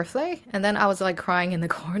was my birthday, and then I was like crying in the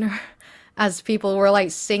corner as people were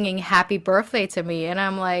like singing happy birthday to me, and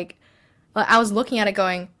I'm like, I was looking at it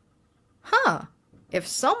going, huh, if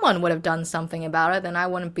someone would have done something about it, then I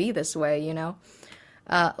wouldn't be this way.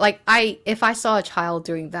 If I saw a child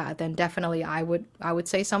doing that, then definitely I would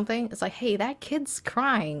say something. It's like, hey, that kid's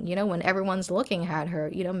crying, when everyone's looking at her,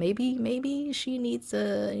 maybe she needs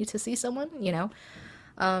to see someone.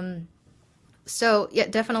 So yeah,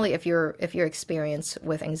 definitely if you're experienced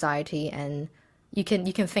with anxiety, and you can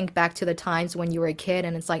think back to the times when you were a kid,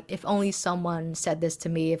 and it's like, if only someone said this to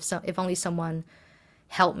me, if only someone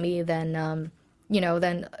helped me, then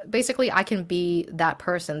basically I can be that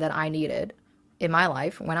person that I needed in my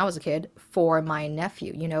life when I was a kid for my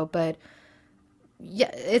nephew. But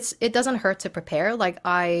yeah, it doesn't hurt to prepare. Like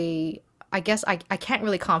I guess I can't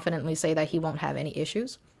really confidently say that he won't have any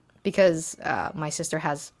issues because my sister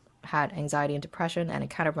has had anxiety and depression, and it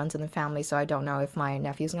kind of runs in the family, so I don't know if my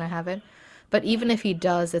nephew's gonna have it. But even if he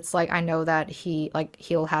does, it's like I know that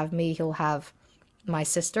he'll have me, he'll have my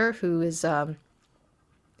sister, who is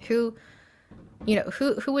who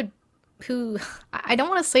who would who I don't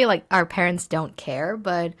want to say like our parents don't care,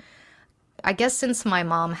 but I guess since my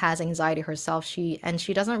mom has anxiety herself, she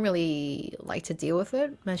doesn't really like to deal with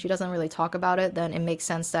it, and she doesn't really talk about it, then it makes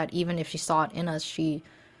sense that even if she saw it in us, she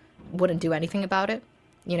wouldn't do anything about it.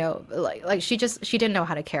 Like she didn't know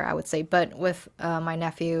how to care, I would say. But with my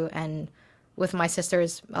nephew and with my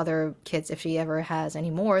sister's other kids, if she ever has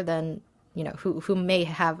any more, then who may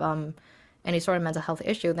have any sort of mental health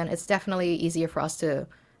issue, then it's definitely easier for us to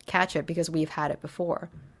catch it because we've had it before.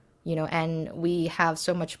 And we have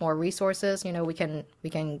so much more resources. We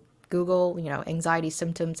can Google anxiety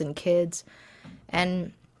symptoms in kids,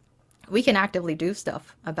 and we can actively do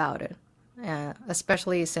stuff about it,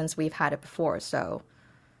 especially since we've had it before. So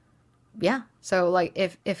yeah, so like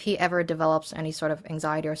if he ever develops any sort of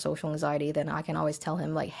anxiety or social anxiety, then I can always tell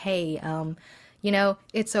him like, hey,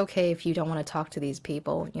 it's okay if you don't want to talk to these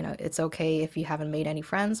people. It's okay if you haven't made any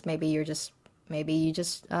friends. Maybe you just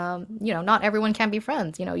not everyone can be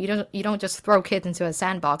friends. You don't just throw kids into a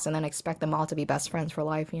sandbox and then expect them all to be best friends for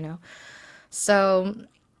life. So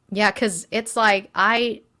yeah, because it's like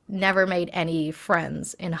I never made any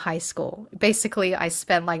friends in high school. Basically, I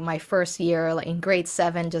spent like my first year, like in grade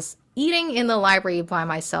 7, just eating in the library by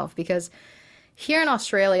myself, because here in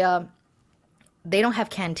Australia they don't have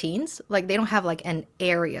canteens. Like they don't have like an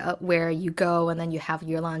area where you go and then you have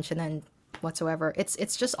your lunch and then whatsoever.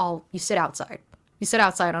 It's just all, you sit outside. You sit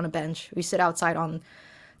outside on a bench. You sit outside on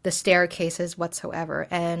the staircases whatsoever.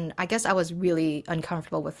 And I guess I was really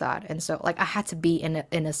uncomfortable with that. And so like I had to be in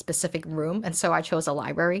a specific room. And so I chose a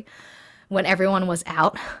library when everyone was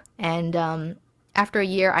out. And after a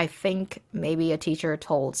year, I think maybe a teacher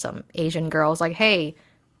told some Asian girls like, hey,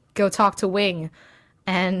 go talk to Wing.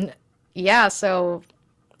 And yeah, so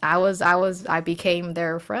I became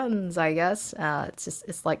their friends, I guess.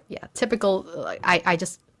 It's like, yeah, typical. I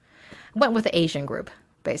just went with the Asian group,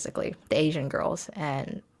 basically, the Asian girls.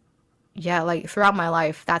 And yeah, like throughout my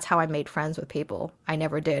life, that's how I made friends with people. I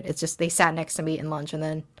never did. It's just they sat next to me in lunch and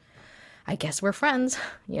then I guess we're friends,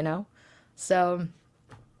 you know? So,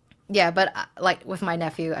 yeah, but like with my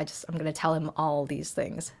nephew, I'm going to tell him all these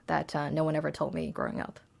things that no one ever told me growing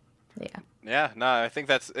up. Yeah. Yeah, no, I think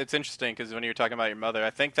it's interesting because when you're talking about your mother, I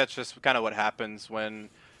think that's just kind of what happens when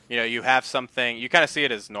you have something, you kind of see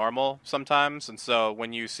it as normal sometimes, and so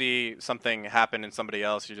when you see something happen in somebody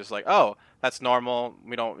else, you're just like, oh, that's normal.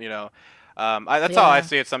 We don't, that's how I Yeah.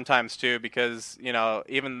 see it sometimes too, because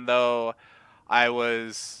even though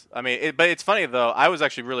but it's funny though. I was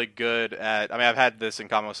actually really good at. I mean, I've had this in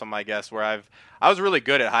common with some of my guests where I was really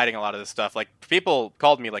good at hiding a lot of this stuff. Like people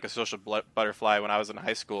called me like a social butterfly when I was in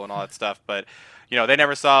high school and all that stuff. But they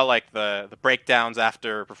never saw like the breakdowns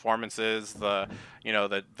after performances, the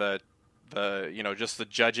just the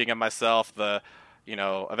judging of myself,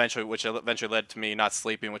 which eventually led to me not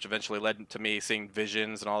sleeping, which eventually led to me seeing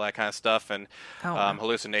visions and all that kind of stuff, and Oh, wow.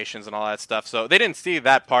 hallucinations and all that stuff. So they didn't see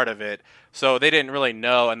that part of it, so they didn't really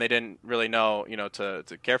know, and they didn't really know, to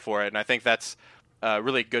care for it. And I think that's a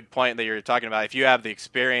really good point that you're talking about. If you have the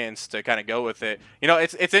experience to kind of go with it,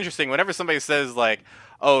 it's interesting. Whenever somebody says like,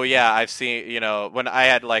 "Oh yeah, I've seen," when I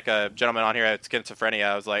had like a gentleman on here at schizophrenia,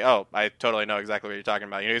 I was like, "Oh, I totally know exactly what you're talking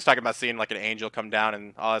about." He was talking about seeing like an angel come down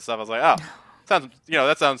and all that stuff. I was like, "Oh,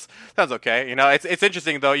 that sounds okay." It's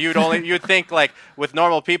interesting though. You'd think like with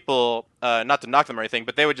normal people, not to knock them or anything,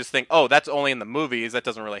 but they would just think, oh, that's only in the movies. That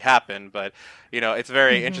doesn't really happen. But it's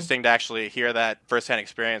very Hmm. interesting to actually hear that firsthand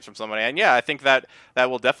experience from somebody. And yeah, I think that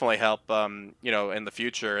will definitely help, in the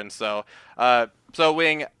future. And so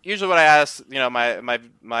Wing, usually what I ask,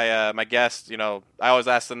 my guests, I always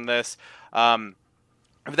ask them this.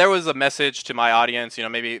 If there was a message to my audience,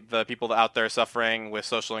 maybe the people out there suffering with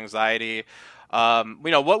social anxiety,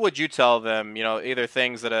 what would you tell them? Either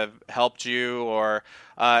things that have helped you, or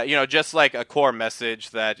just like a core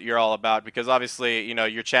message that you're all about. Because obviously,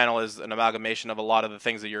 your channel is an amalgamation of a lot of the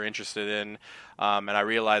things that you're interested in, and I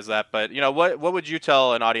realize that. But what would you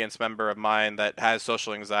tell an audience member of mine that has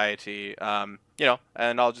social anxiety? And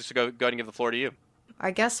I'll just go ahead and give the floor to you.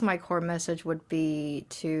 I guess my core message would be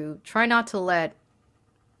to try not to let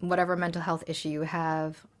whatever mental health issue you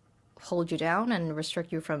have hold you down and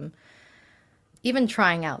restrict you from even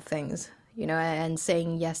trying out things, and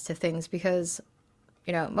saying yes to things because,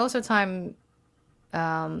 most of the time,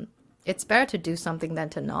 it's better to do something than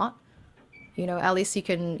to not. At least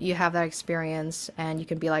you have that experience and you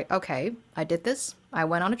can be like, okay, I did this. I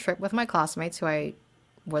went on a trip with my classmates who I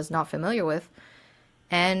was not familiar with,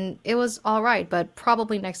 and it was all right, but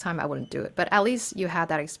probably next time I wouldn't do it. But at least you had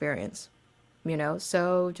that experience,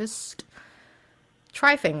 So just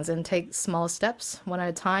try things and take small steps one at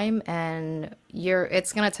a time, and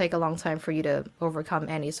it's going to take a long time for you to overcome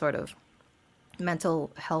any sort of mental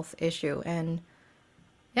health issue. And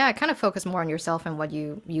yeah, kind of focus more on yourself and what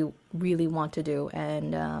you really want to do,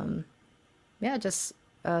 and yeah, just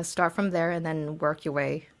start from there and then work your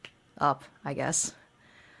way up, I guess.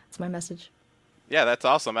 That's my message. Yeah, that's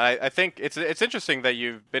awesome. I think it's interesting that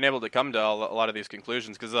you've been able to come to a lot of these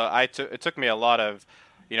conclusions, because it took me a lot of,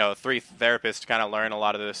 three therapists to kind of learn a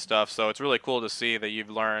lot of this stuff. So it's really cool to see that you've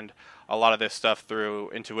learned a lot of this stuff through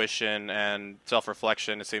intuition and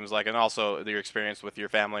self-reflection, it seems like, and also your experience with your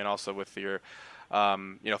family and also with your,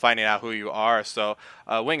 finding out who you are. So,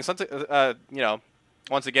 Wing, something,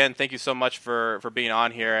 once again, thank you so much for being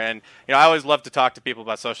on here. And I always love to talk to people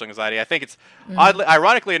about social anxiety. I think it's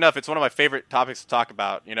ironically enough, it's one of my favorite topics to talk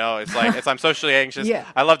about. It's like I'm socially anxious. Yeah.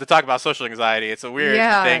 I love to talk about social anxiety. It's a weird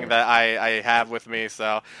Yeah. thing that I have with me.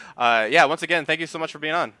 So yeah, once again, thank you so much for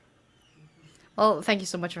being on. Well, thank you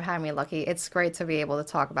so much for having me, Lucky. It's great to be able to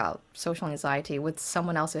talk about social anxiety with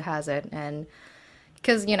someone else who has it. And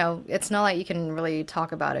because, it's not like you can really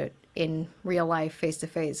talk about it in real life face to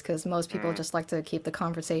face, because most people just like to keep the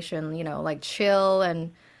conversation, like chill.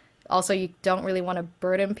 And also, you don't really want to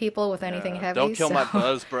burden people with anything heavy. Don't kill my so-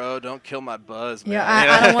 buzz, bro. Don't kill my buzz, man. Yeah,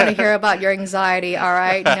 I don't want to hear about your anxiety, all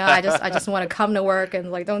right? No, I just want to come to work and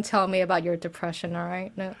like, don't tell me about your depression, all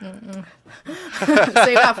right? No,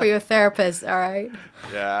 save that for your therapist, all right?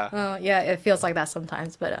 Yeah. Yeah, it feels like that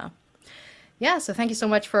sometimes, but yeah. So thank you so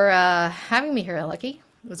much for having me here, Lucky.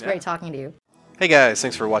 It was great talking to you. Hey guys,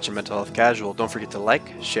 thanks for watching Mental Health Casual. Don't forget to like,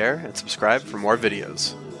 share, and subscribe for more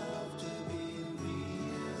videos.